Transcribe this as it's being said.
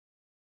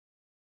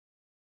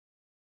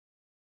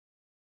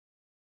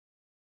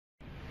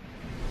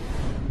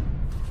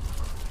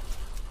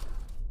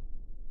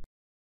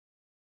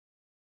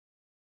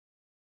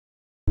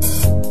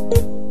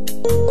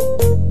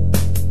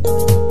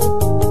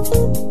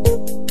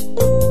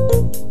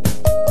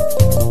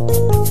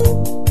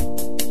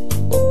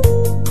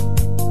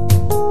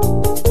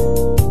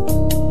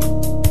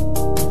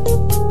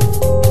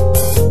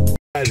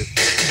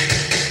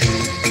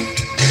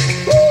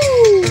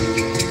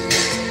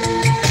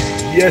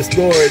Yes,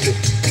 Lord.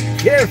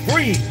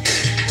 Carefree.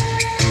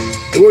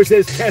 The word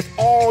says, cast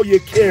all your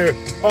care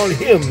on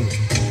him.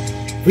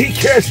 For he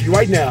cares for you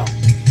right now.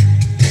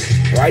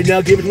 Right now,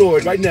 give it,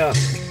 Lord. Right now.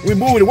 We're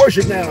moving to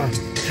worship now.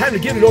 Time to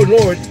give it,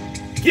 Lord.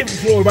 Give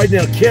it, Lord, right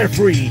now.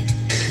 Carefree.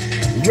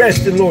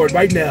 Rest in Lord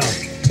right now.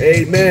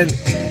 Amen.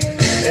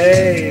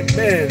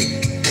 Amen.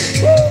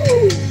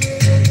 Woo!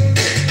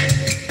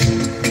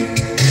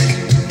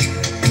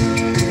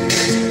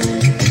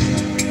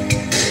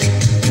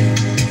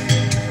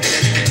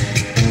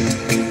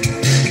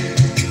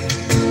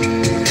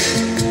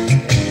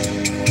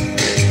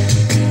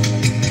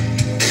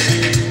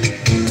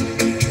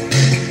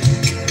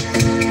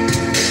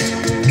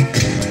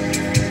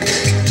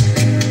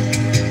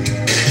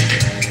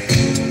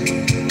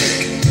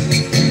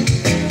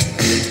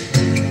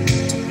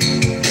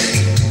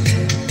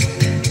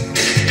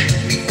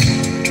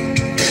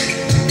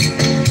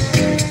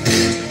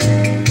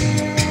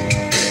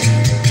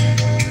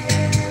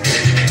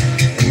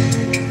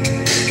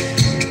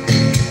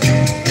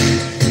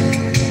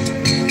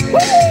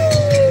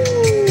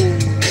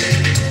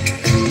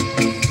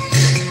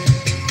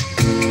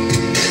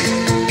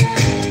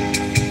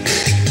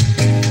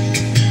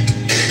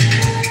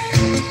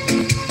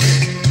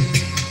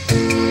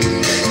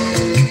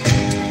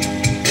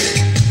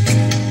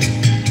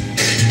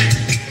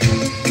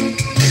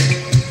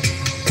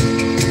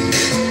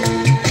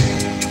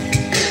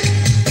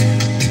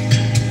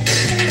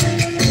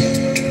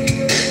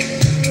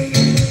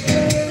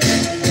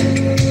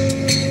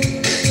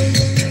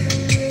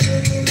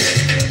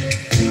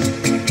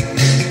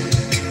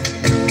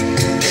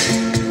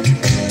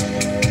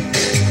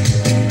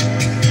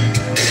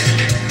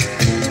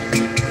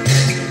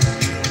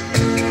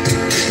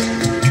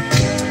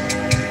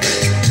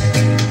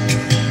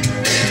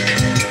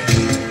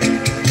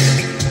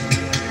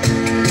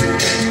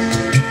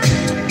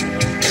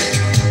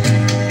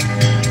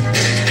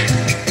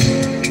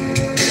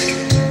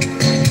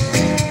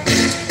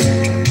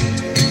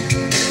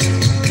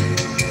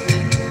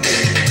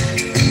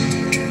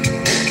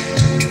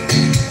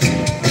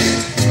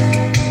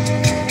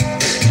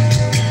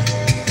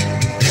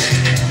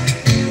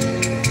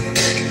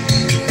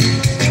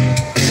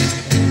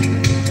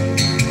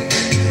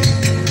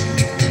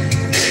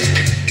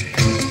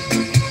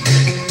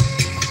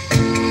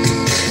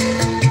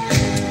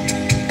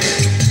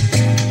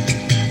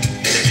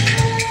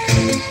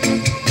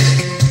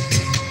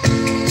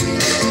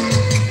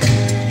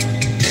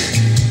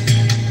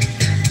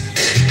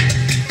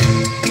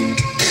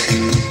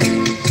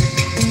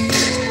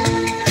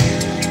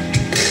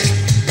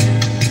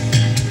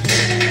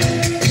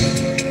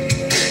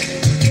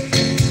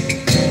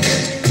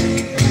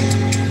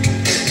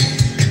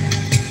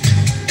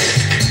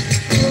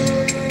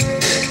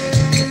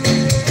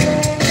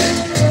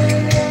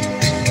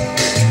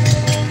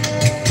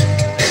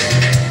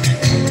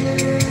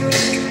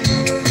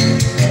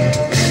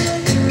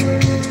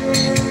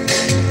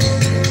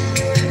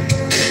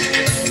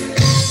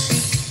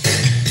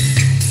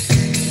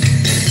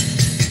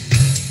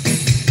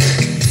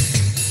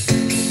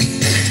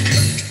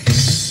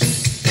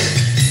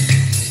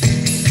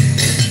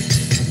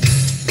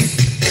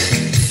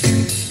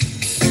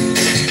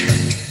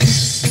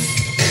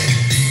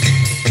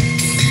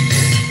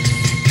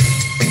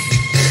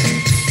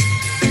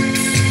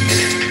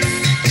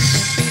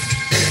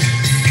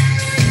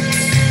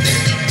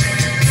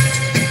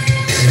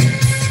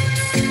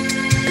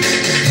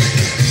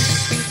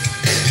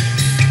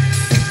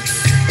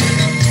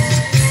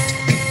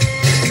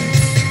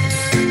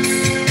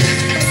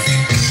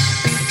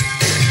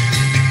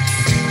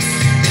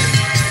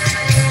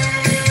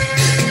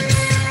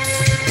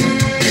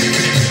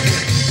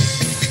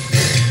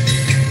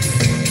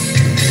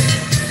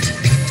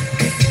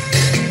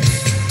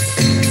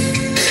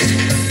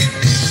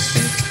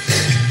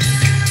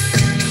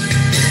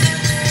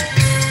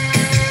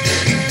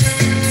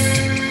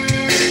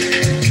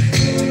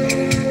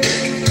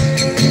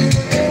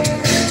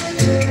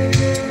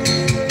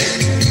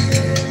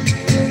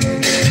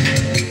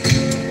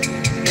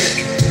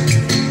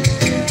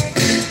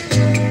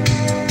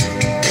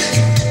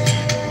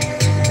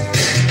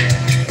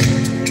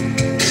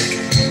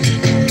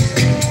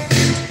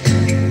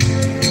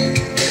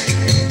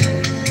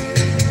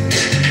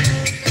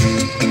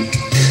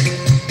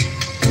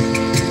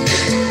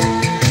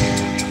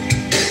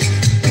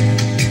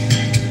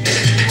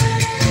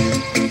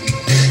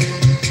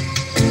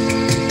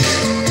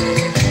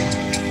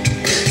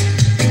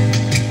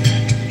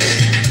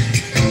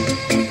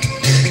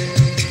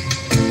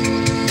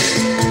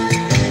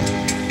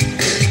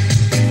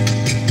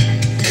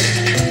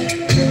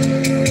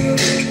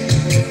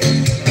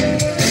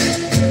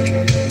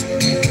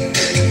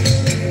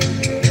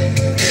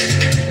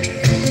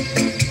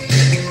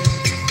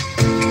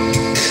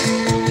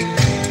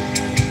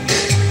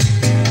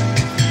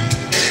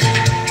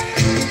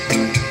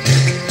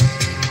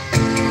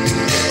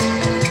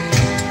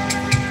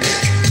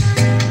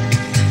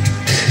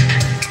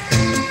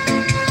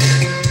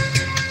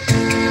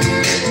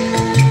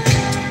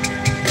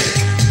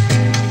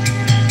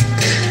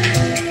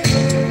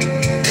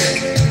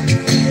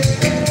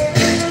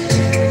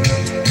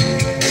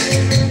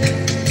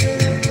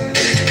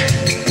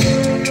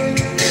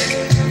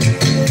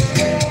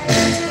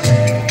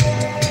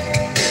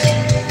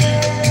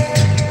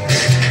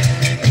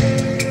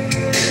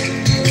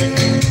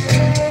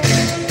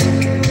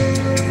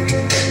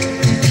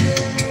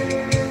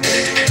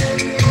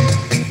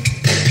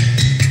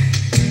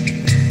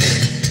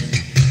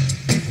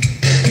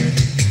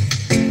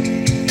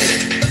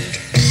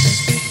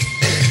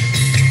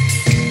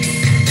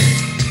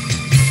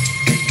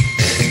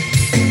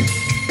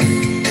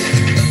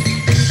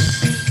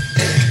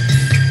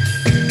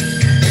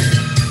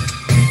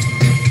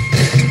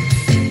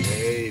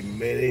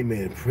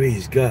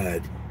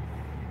 God,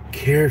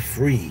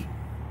 carefree.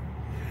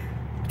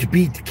 To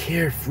be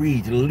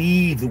carefree, to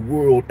leave the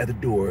world at the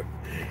door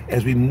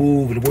as we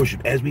move into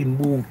worship. As we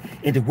move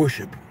into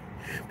worship,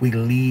 we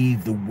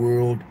leave the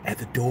world at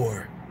the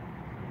door.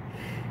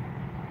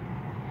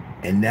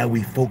 And now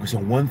we focus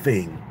on one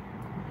thing,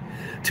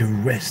 to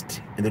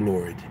rest in the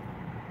Lord.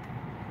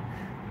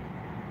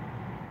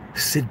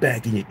 Sit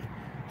back in your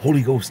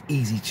Holy Ghost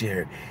easy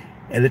chair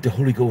and let the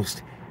Holy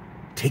Ghost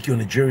take you on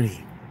a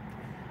journey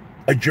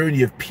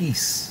of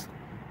peace,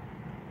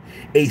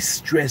 a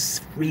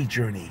stress-free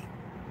journey,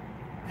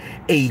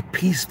 a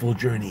peaceful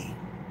journey.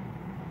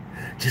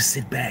 Just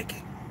sit back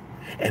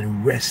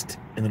and rest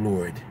in the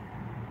Lord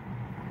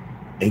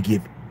and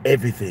give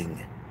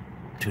everything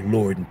to the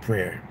Lord in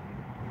prayer.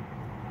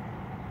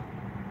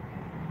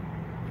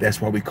 That's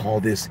why we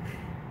call this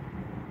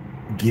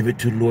Give It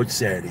to the Lord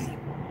Saturday.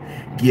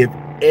 Give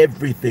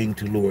everything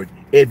to the Lord.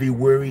 Every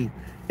worry,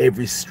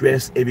 every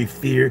stress, every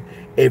fear,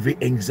 every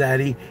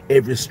anxiety,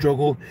 every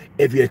struggle,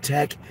 every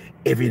attack,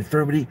 every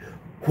infirmity,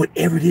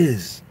 whatever it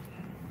is,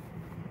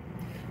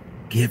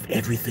 give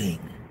everything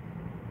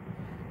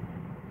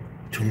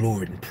to the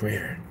Lord in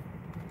prayer.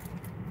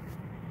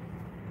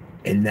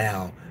 And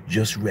now,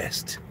 just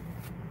rest.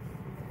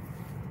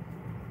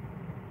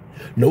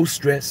 No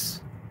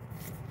stress,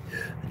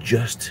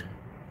 just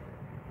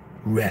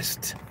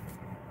rest.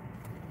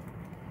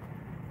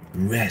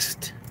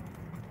 Rest.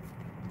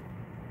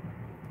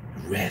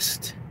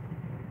 Rest.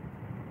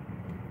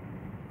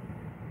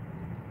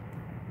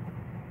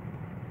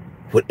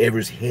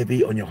 Whatever's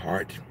heavy on your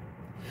heart,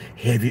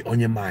 heavy on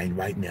your mind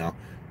right now,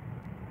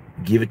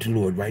 give it to the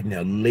Lord right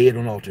now. Lay it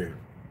on the altar.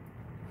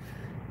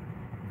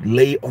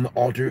 Lay on the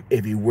altar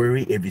every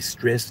worry, every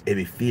stress,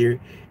 every fear,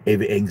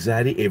 every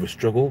anxiety, every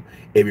struggle,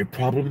 every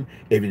problem,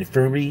 every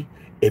infirmity,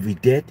 every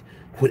debt,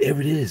 whatever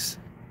it is.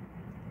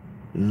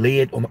 Lay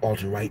it on the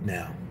altar right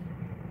now.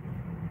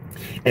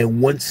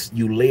 And once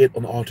you lay it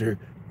on the altar,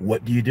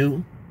 what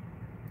do?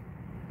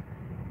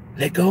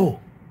 Let go.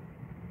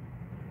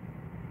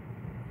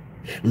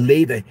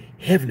 Lay the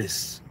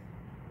heaviness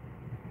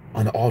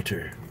on the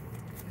altar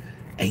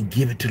and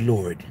give it to the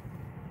Lord.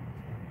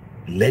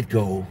 Let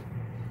go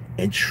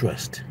and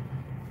trust.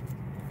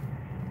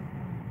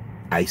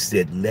 I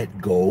said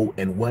let go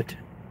and what?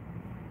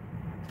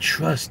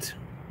 Trust.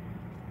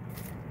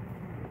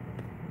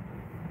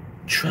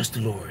 Trust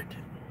the Lord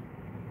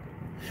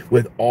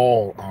with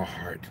all our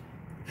heart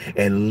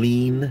and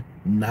lean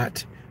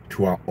not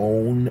to our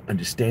own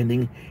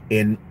understanding.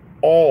 In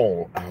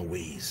all our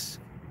ways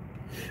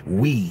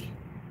we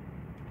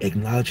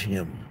acknowledge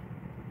him,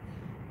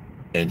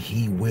 and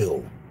he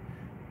will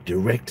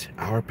direct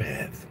our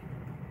path.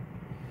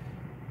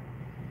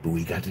 But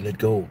we got to let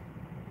go.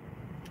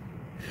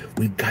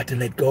 We got to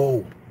let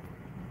go.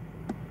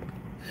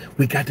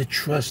 We got to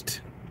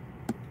trust.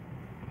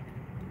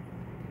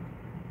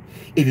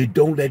 If you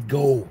don't let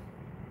go,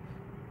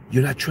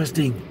 you're not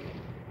trusting.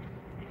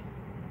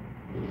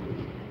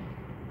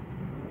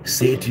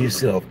 Say it to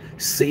yourself.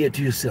 Say it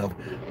to yourself.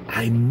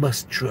 I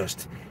must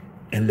trust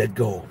and let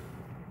go.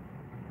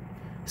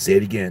 Say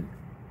it again.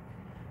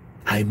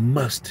 I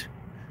must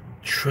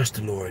trust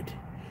the Lord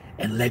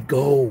and let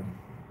go.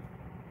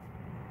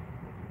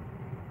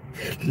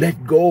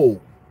 Let go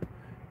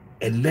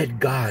and let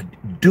God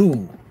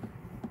do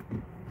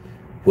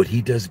what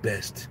he does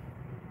best.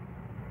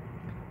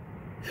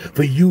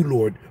 For you,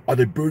 Lord, are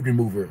the burden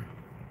remover,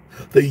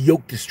 the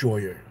yoke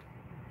destroyer,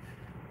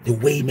 the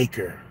way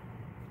maker,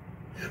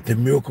 the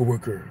miracle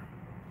worker,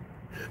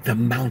 the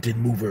mountain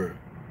mover,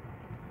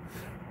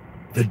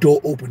 the door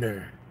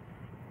opener,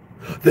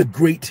 the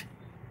great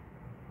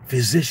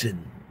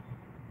physician,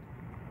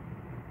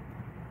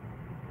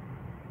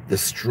 the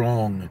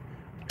strong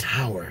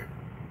tower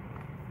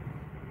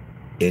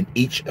in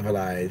each of our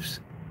lives,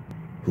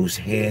 whose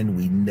hand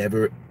we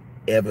never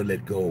ever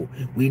let go.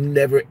 We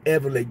never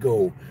ever let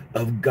go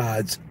of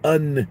God's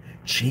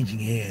unchanging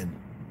hand.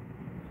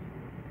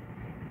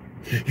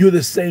 You're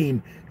the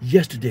same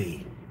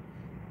yesterday,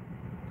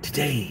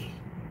 today,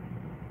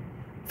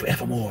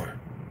 forevermore.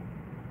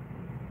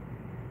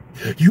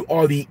 You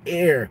are the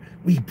air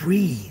we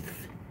breathe.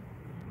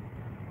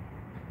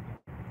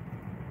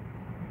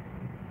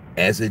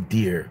 As a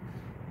deer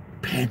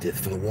panteth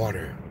for the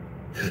water,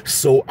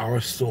 so our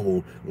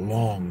soul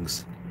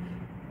longs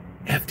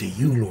after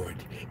you, Lord,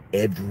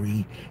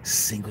 every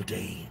single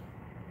day.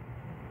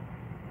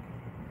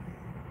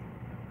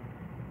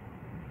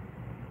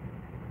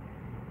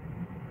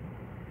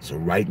 So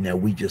right now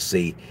we just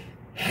say,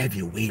 have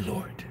your way,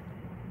 Lord.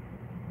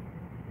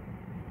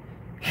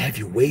 Have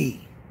your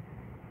way.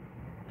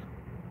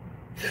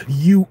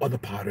 You are the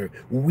potter.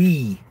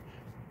 We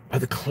are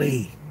the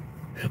clay.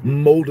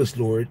 Mold us,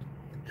 Lord.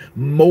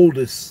 Mold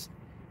us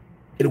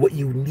in what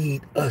you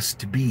need us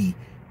to be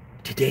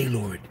today,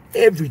 Lord.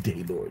 Every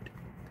day, Lord.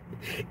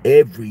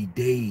 Every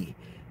day,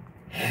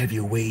 have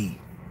your way.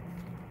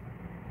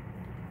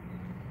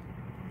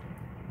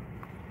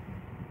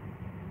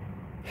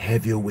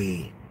 Have your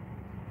way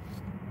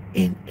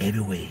in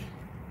every way.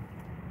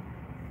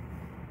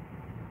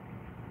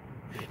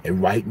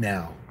 And right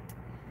now,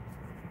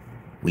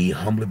 we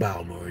humbly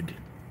bow, Lord.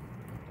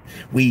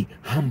 We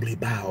humbly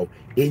bow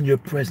in your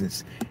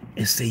presence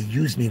and say,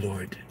 use me,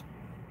 Lord.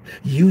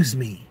 Use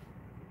me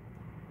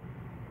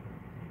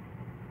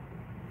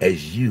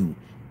as you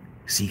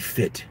see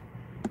fit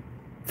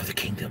for the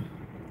kingdom.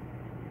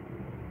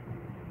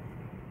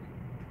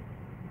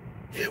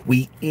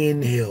 We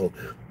inhale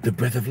the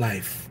breath of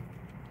life.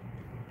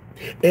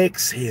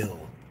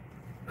 Exhale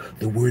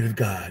the word of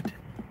God.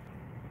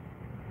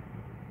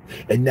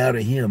 And now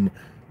to him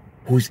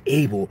who's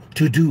able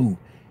to do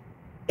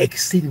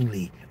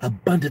exceedingly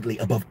abundantly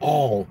above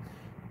all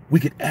we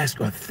could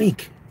ask or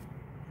think,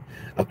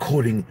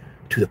 according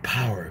to the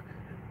power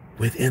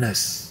within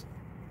us.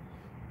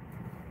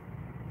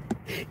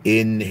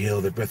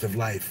 Inhale the breath of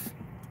life.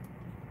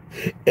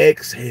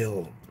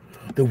 Exhale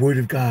the word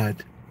of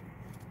God.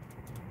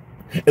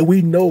 And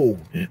we know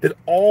that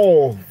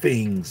all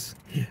things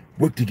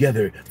work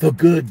together for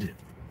good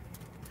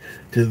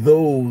to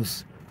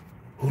those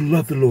who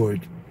love the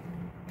Lord,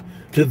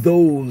 to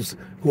those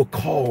who are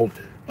called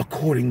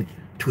according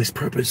to his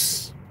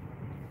purpose.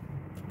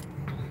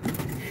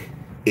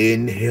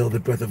 Inhale the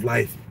breath of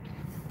life.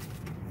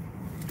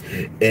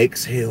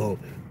 Exhale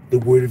the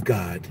word of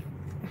God.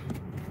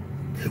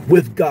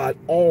 With God,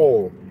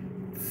 all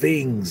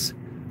things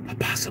are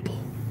possible.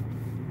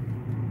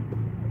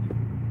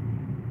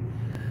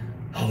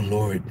 Oh,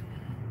 Lord,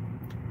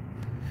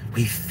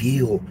 we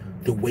feel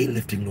the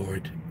weightlifting,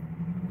 Lord.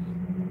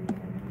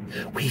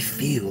 We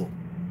feel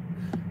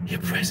your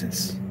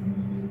presence.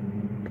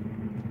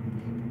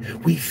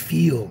 We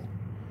feel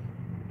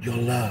your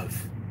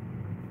love,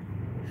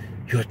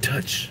 your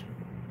touch,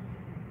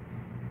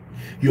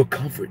 your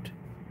comfort.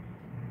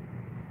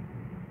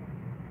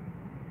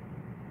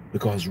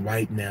 Because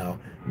right now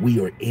we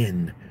are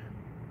in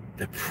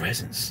the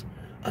presence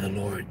of the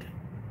Lord.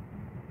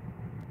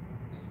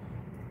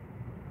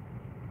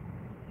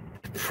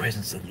 The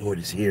presence of the Lord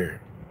is here.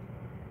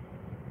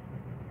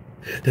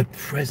 The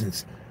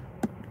presence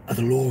of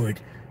the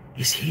Lord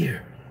is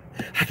here.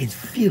 I can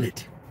feel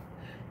it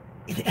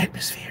in the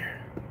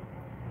atmosphere.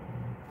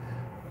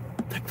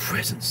 The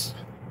presence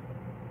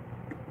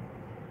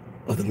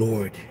of the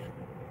Lord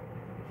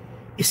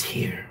is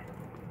here.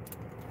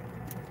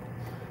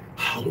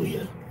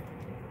 Hallelujah.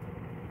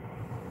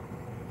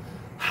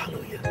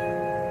 Hallelujah.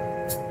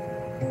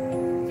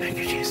 Thank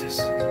you, Jesus.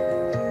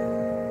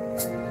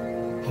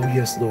 Oh,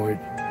 yes, Lord.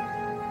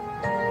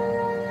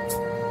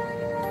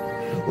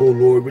 Oh,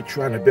 Lord, we're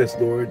trying our best,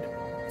 Lord.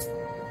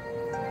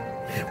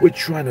 We're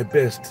trying our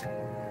best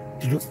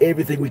to do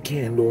everything we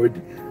can, Lord,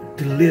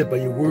 to live by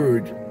your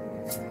word,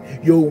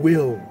 your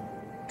will,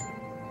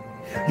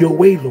 your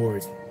way,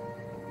 Lord.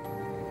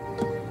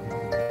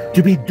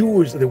 To be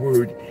doers of the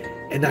word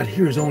and not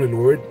hearers only,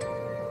 Lord.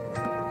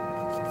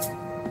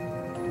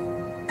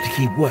 To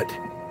keep what?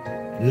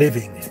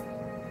 Living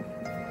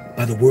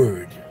by the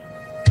word.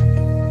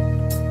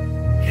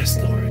 Yes,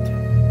 Lord.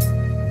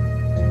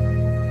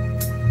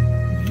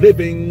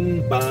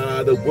 Living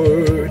by the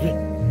word.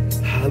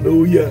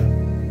 Hallelujah.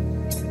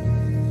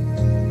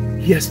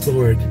 Yes,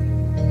 Lord.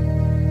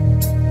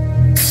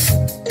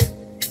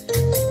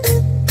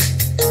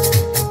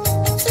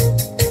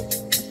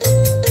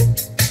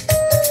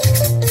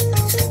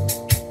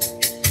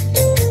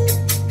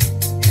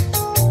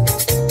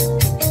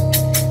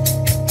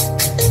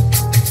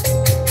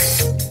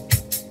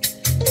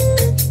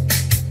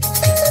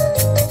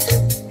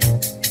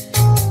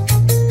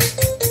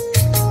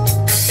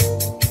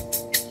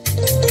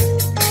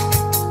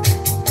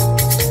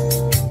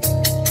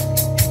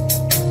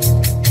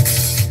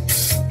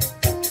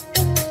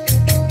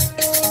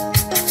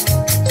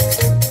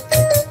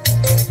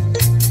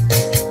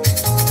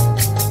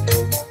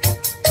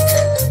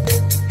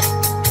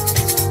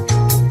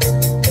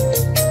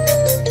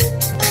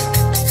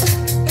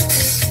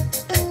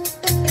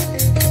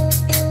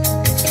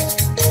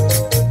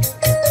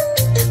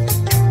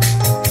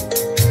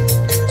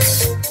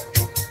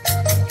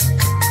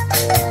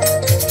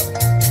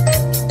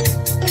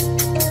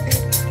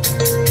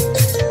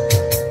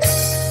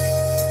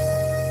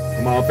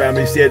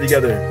 Family, say it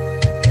together.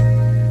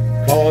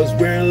 'Cause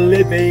we're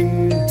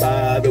living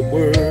by the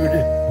word.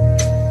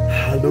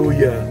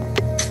 Hallelujah.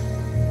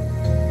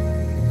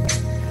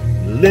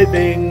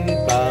 Living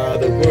by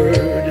the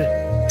word.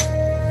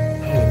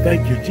 Oh,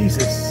 thank you,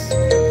 Jesus.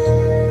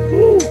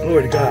 Ooh,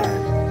 glory to God.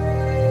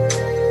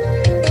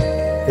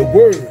 The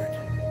word.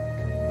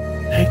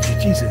 Thank you,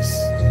 Jesus.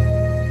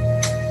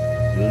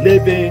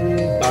 Living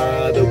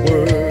by the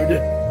word.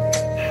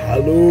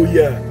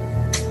 Hallelujah.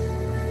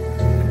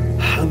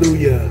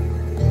 Hallelujah.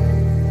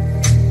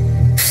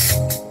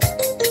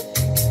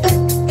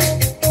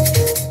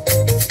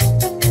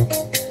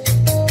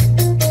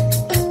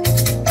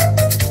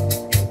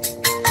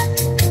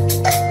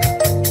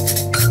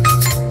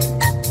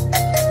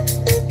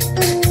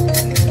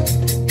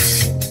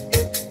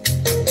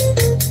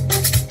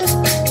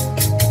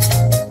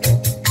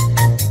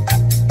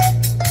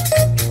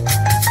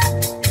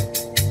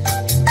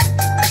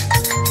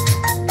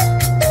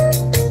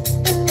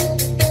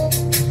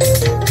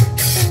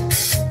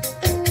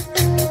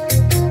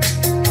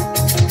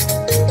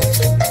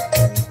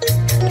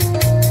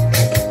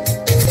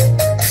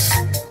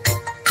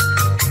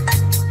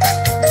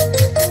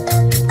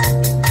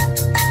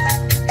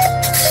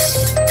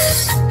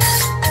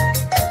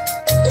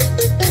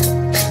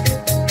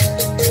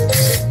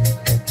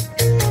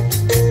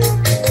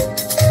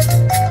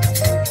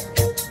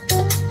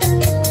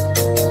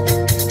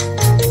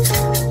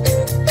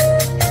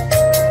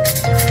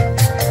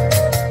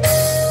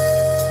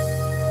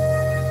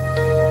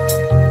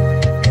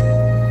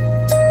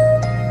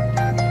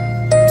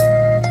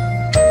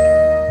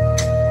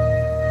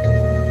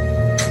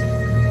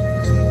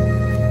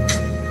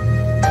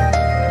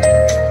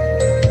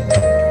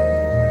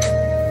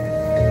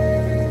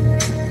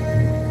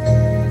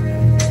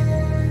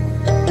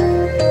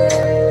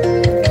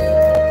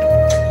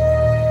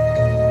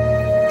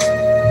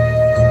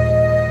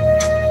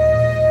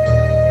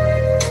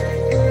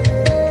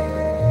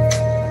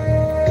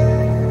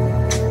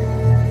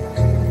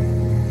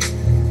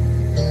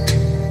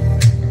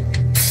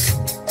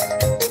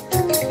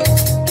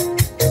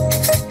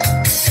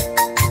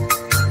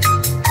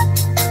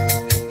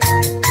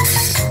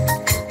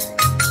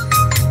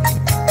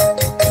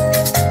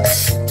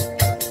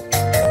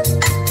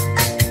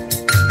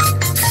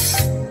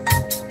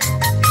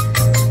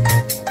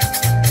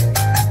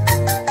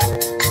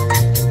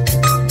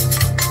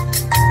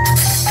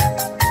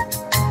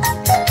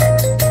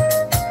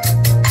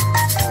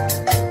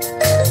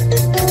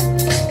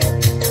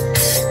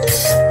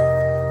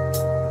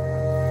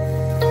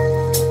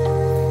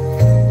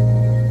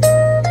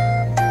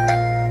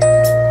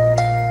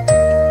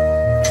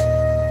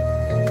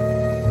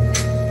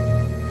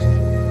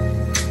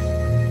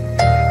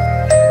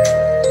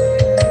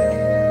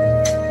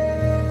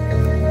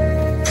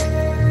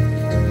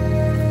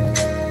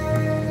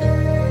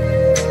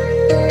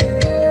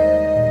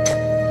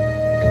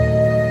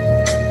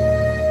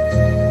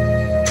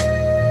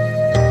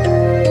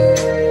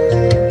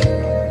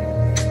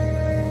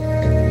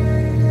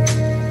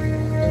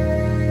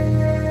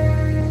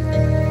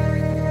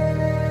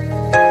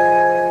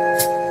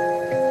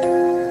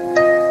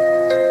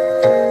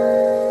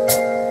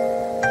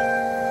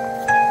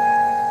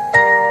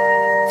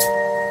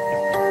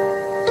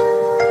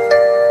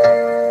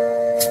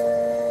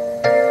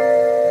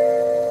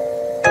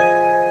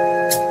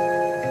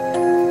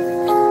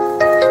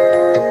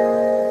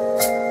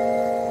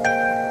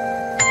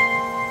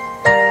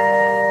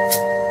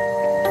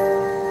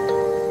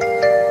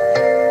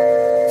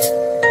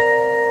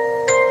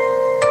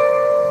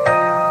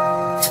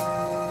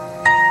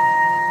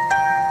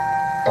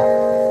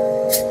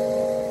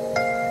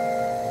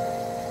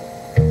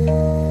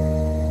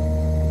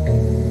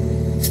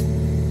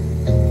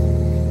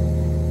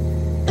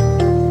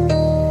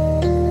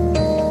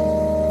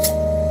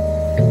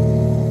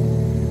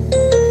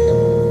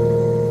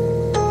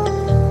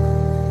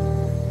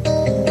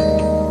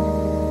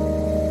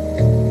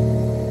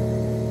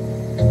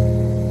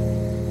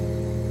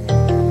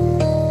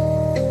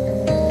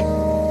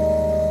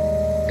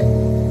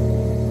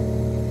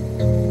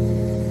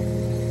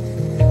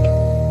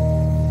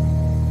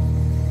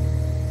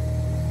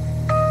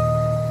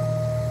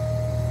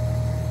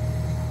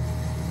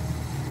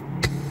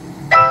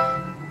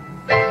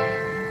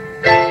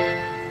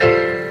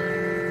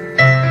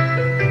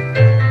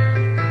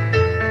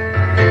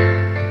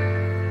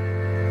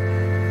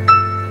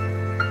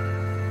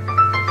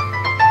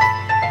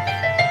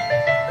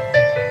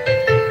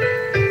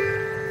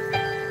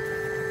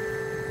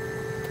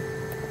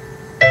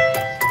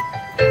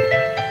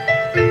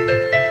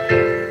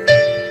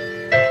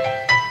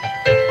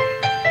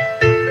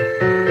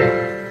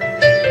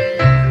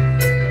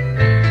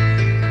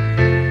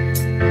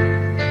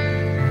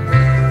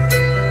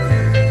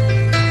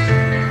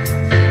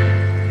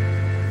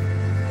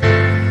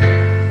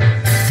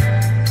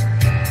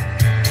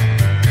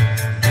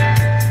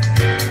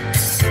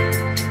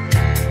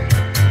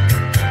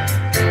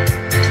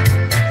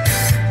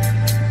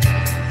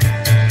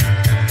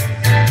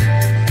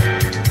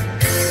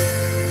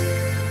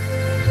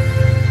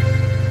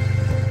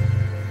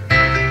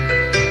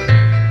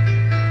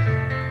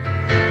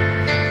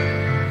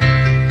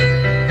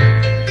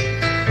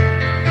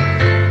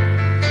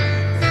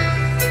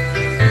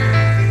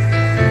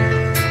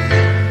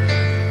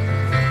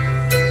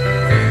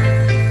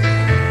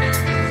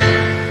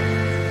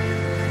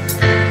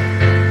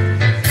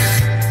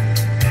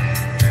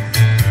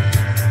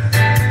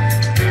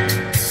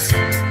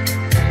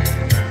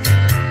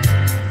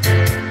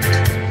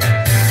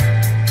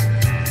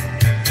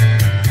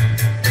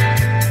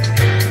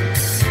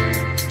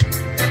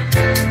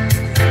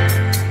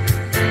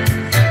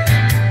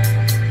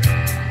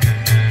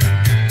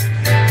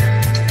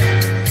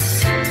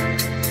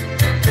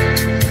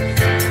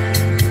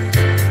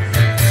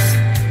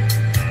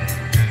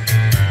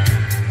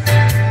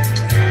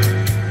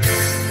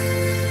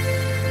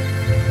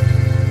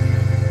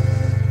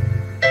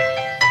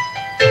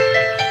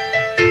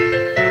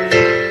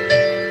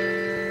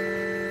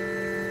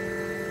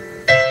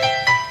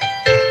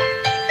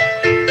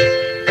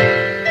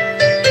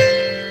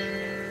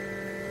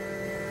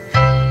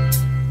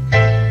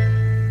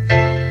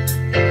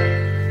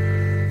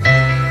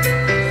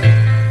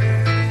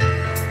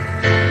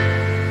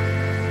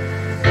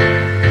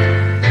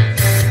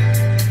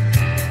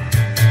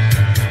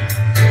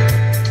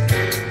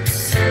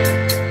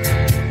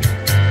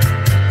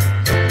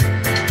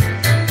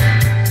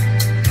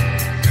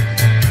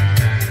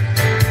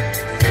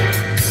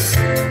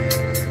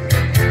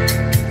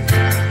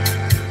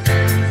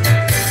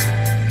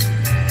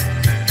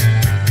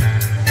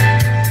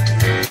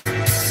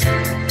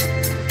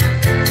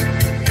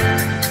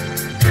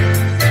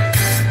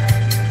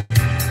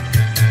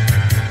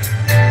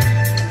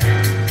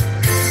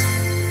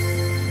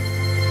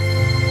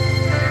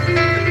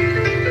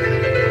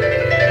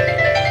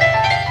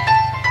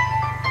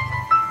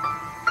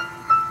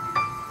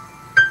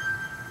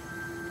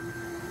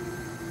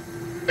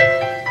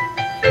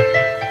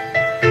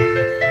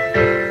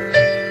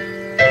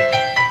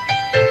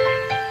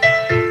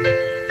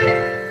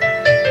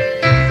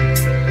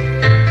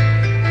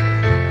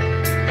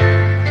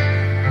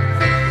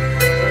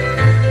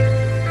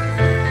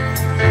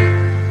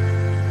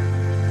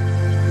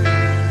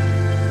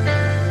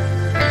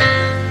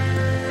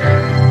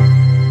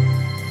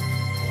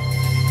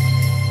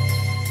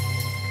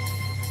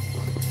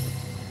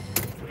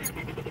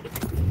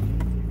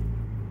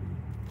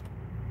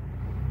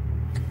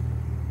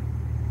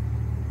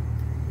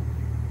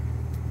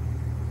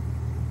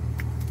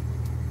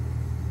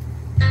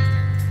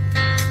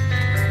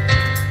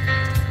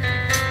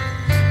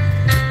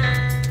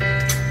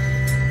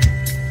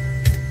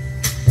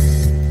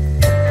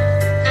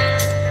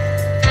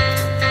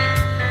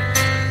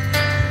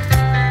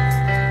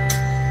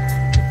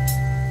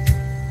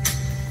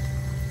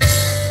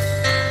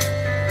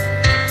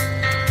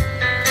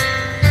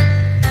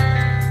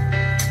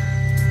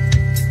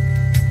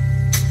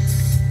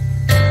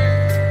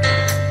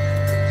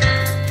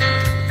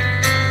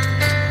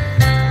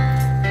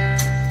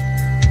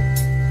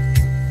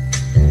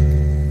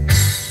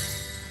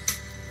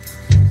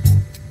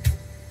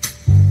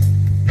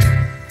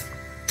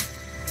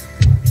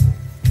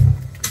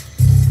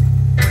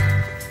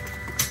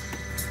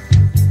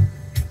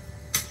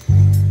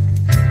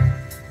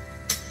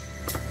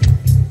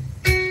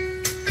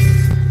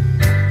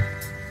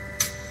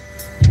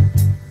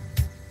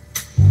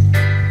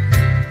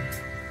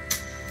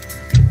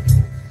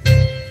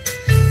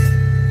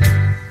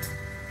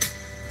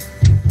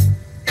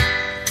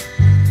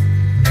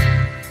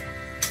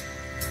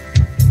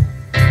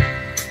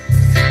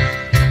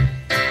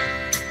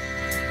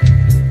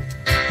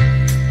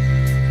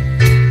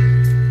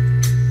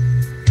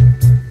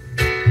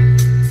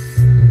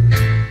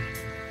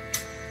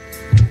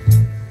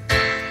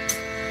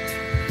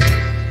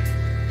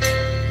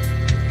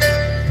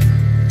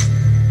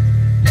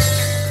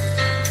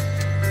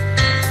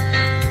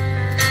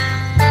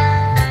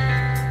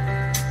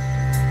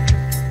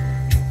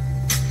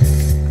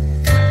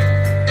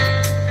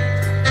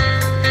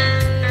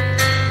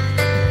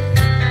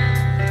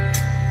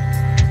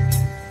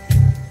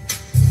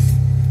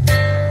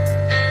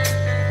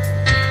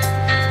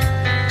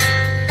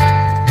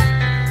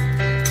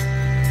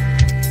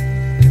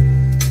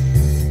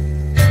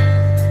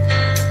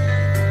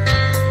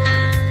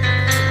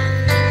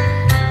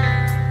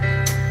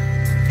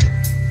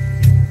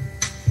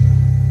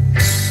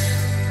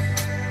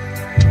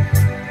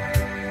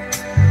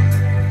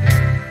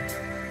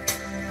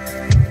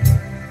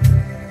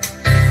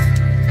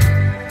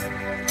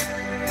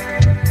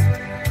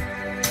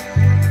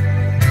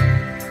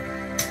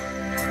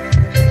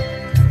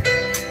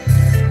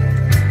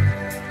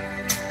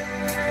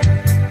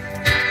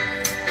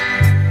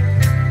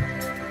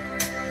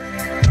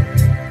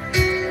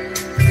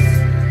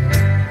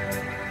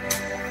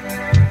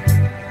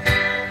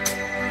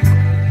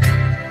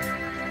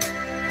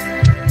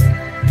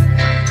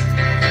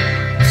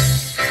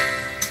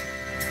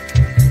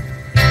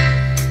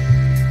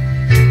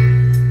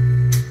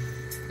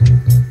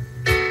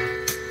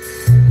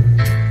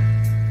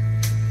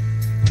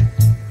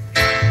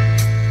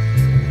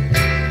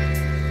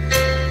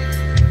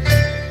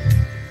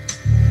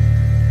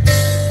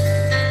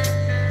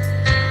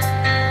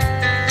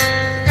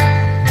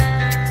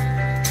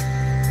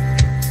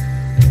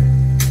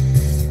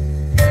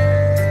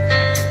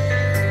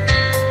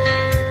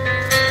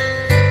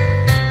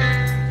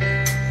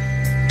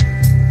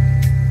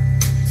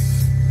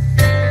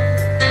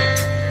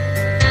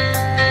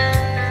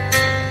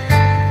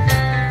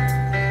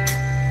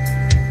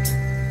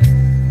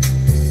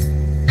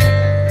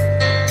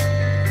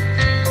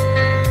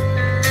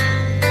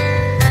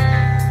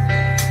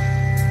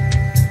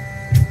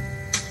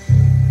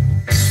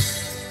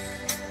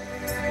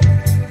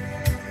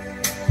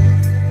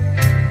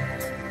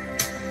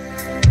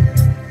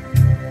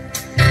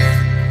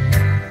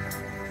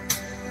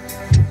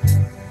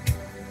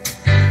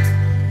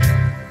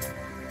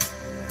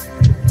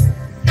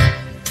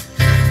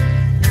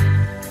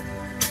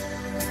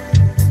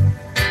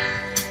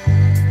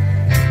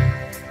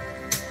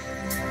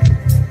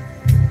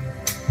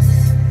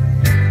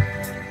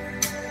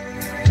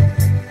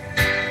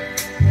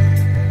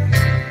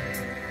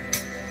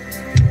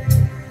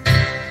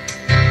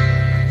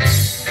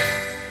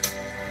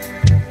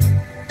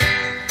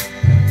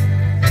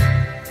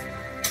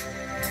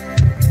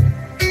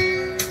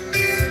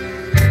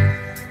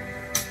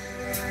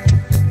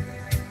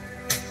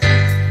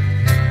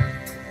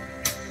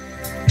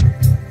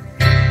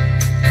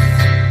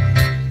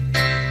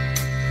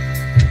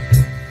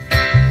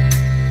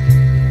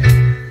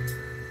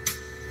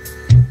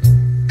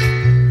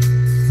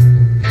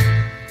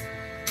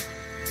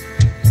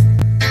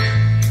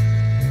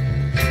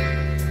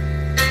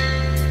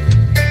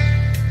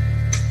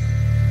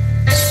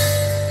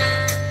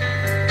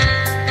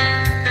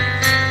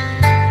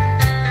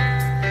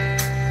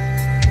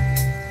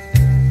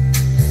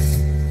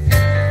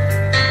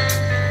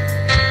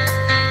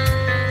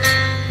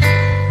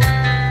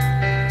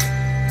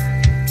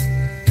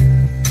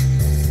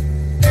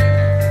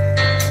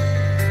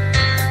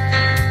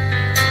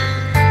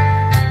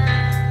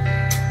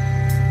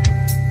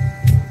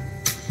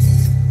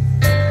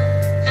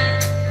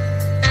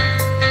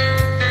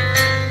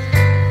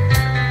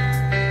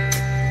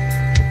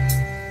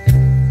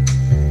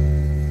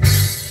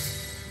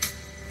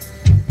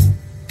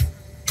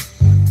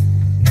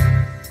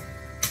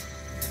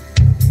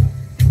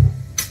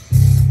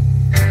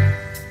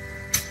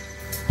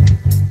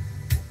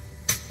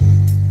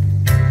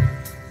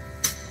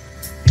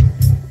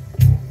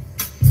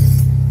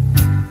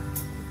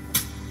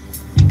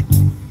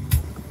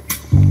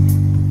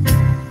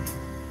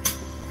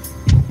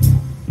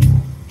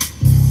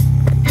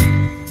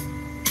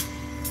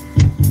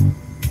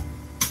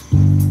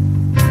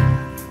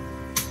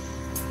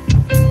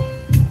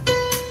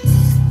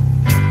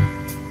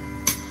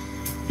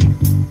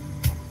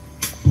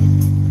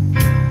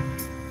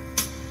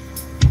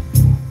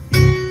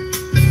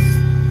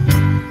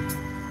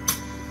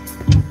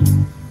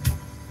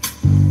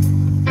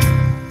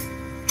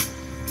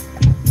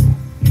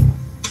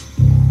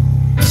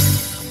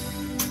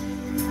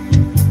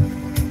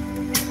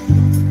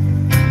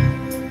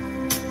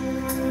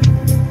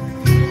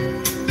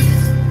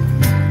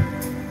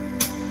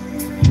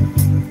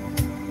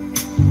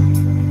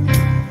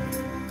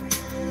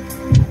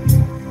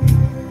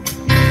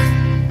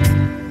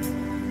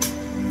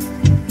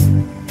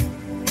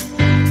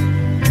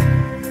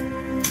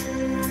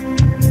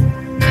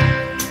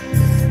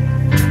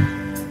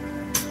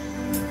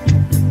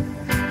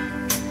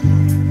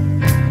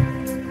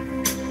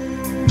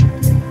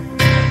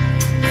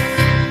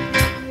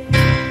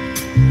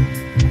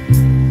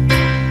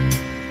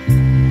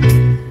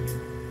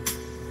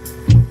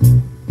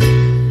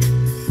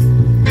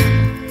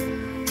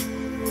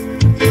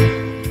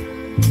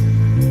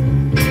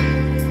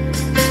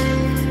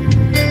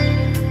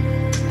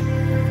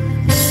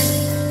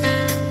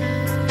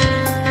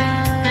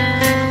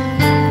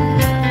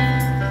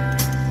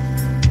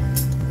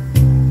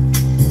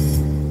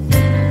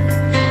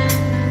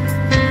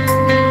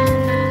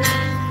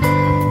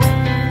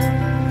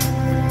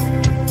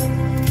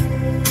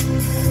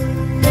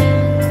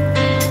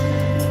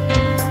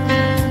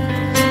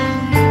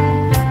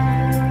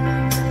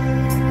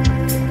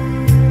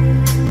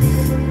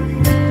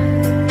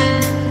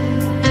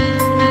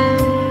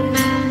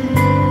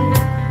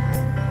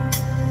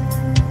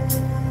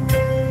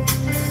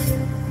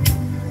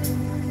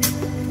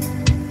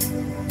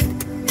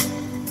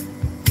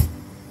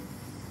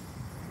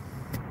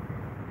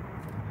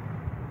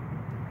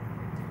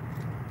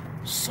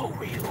 so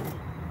real.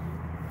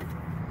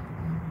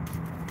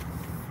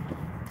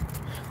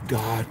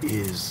 God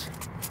is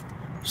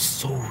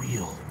so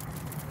real.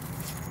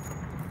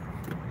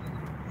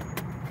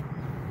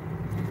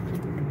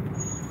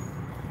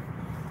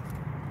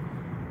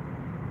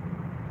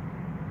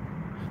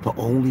 The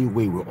only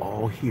way we're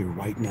all here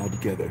right now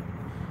together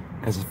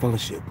as a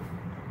fellowship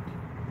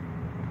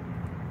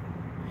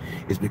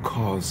is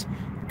because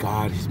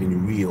God has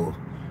been real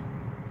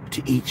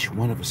to each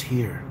one of us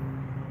here.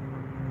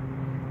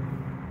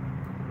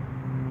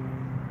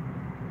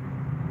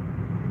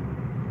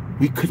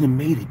 We couldn't have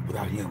made it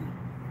without him.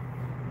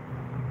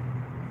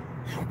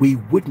 We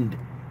wouldn't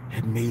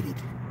have made it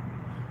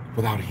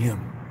without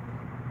him.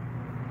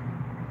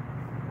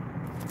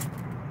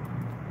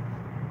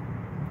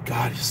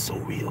 God is so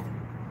real.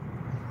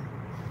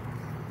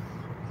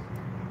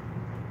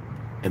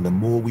 And the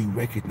more we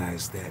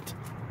recognize that,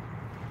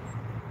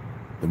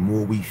 the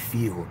more we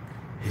feel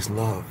his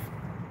love,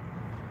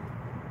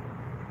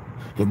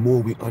 the more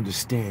we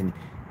understand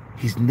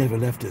he's never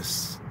left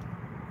us.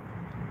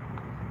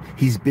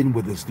 He's been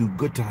with us through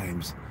good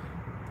times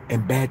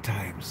and bad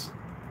times.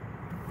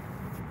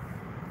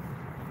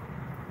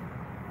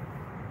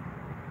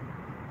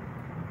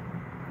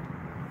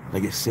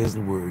 Like it says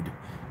in the word,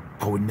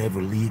 I will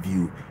never leave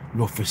you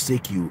nor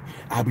forsake you.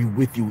 I'll be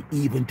with you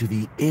even to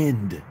the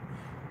end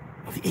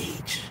of the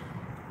age.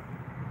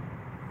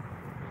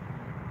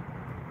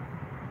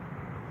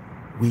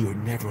 We are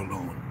never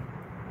alone.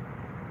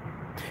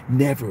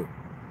 Never,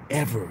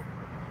 ever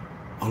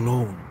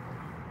alone.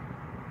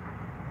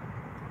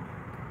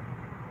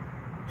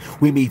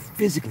 We may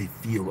physically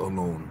feel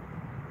alone,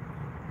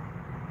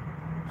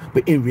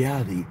 but in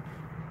reality,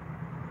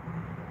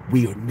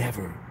 we are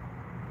never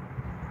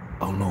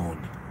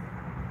alone.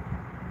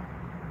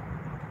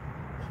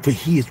 For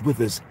he is with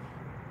us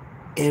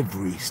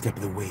every step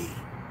of the way.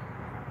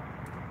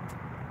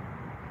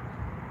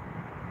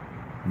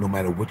 No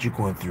matter what you're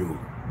going through,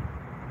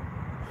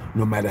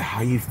 no matter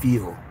how you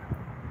feel,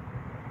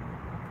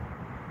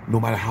 no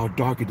matter how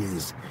dark it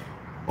is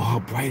or how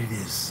bright it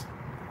is.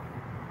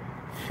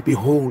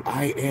 Behold,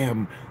 I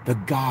am the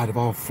God of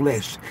all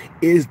flesh.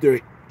 Is there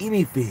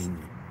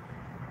anything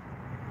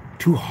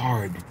too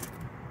hard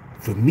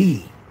for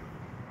me?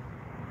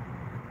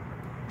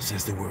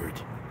 Says the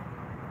word.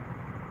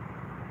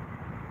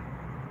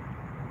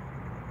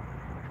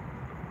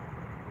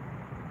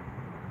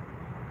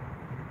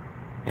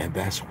 And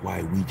that's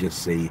why we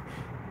just say,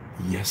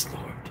 yes,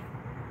 Lord.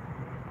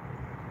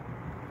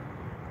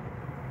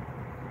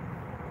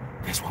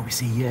 That's why we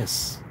say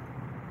yes.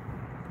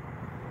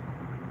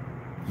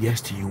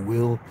 Yes to your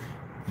will.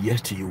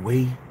 Yes to your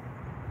way.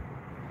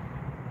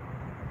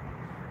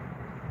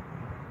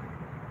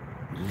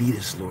 Lead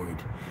us,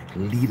 Lord.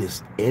 Lead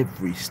us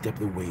every step of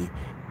the way,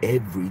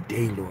 every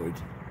day, Lord.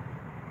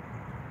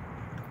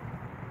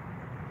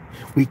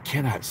 We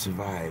cannot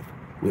survive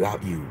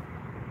without you.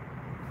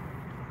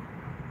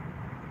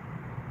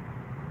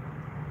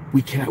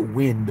 We cannot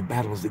win the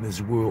battles in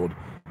this world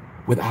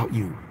without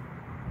you.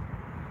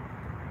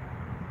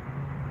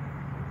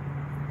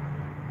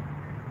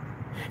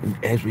 And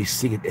as we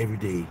sing it every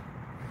day,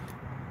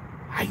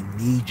 I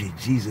need you,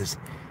 Jesus,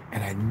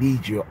 and I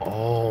need you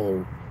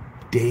all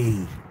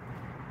day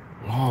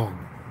long,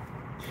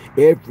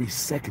 every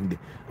second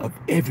of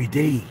every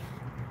day.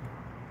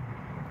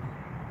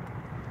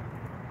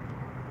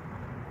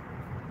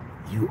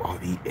 You are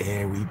the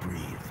air we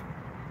breathe.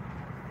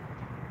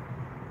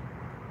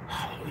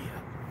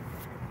 Hallelujah.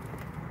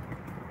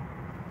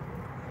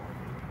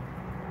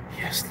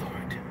 Yes,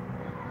 Lord.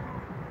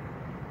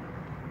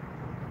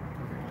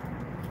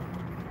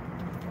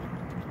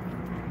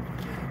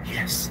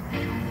 Yes.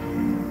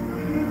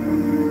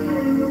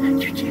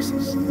 Thank you,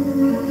 Jesus.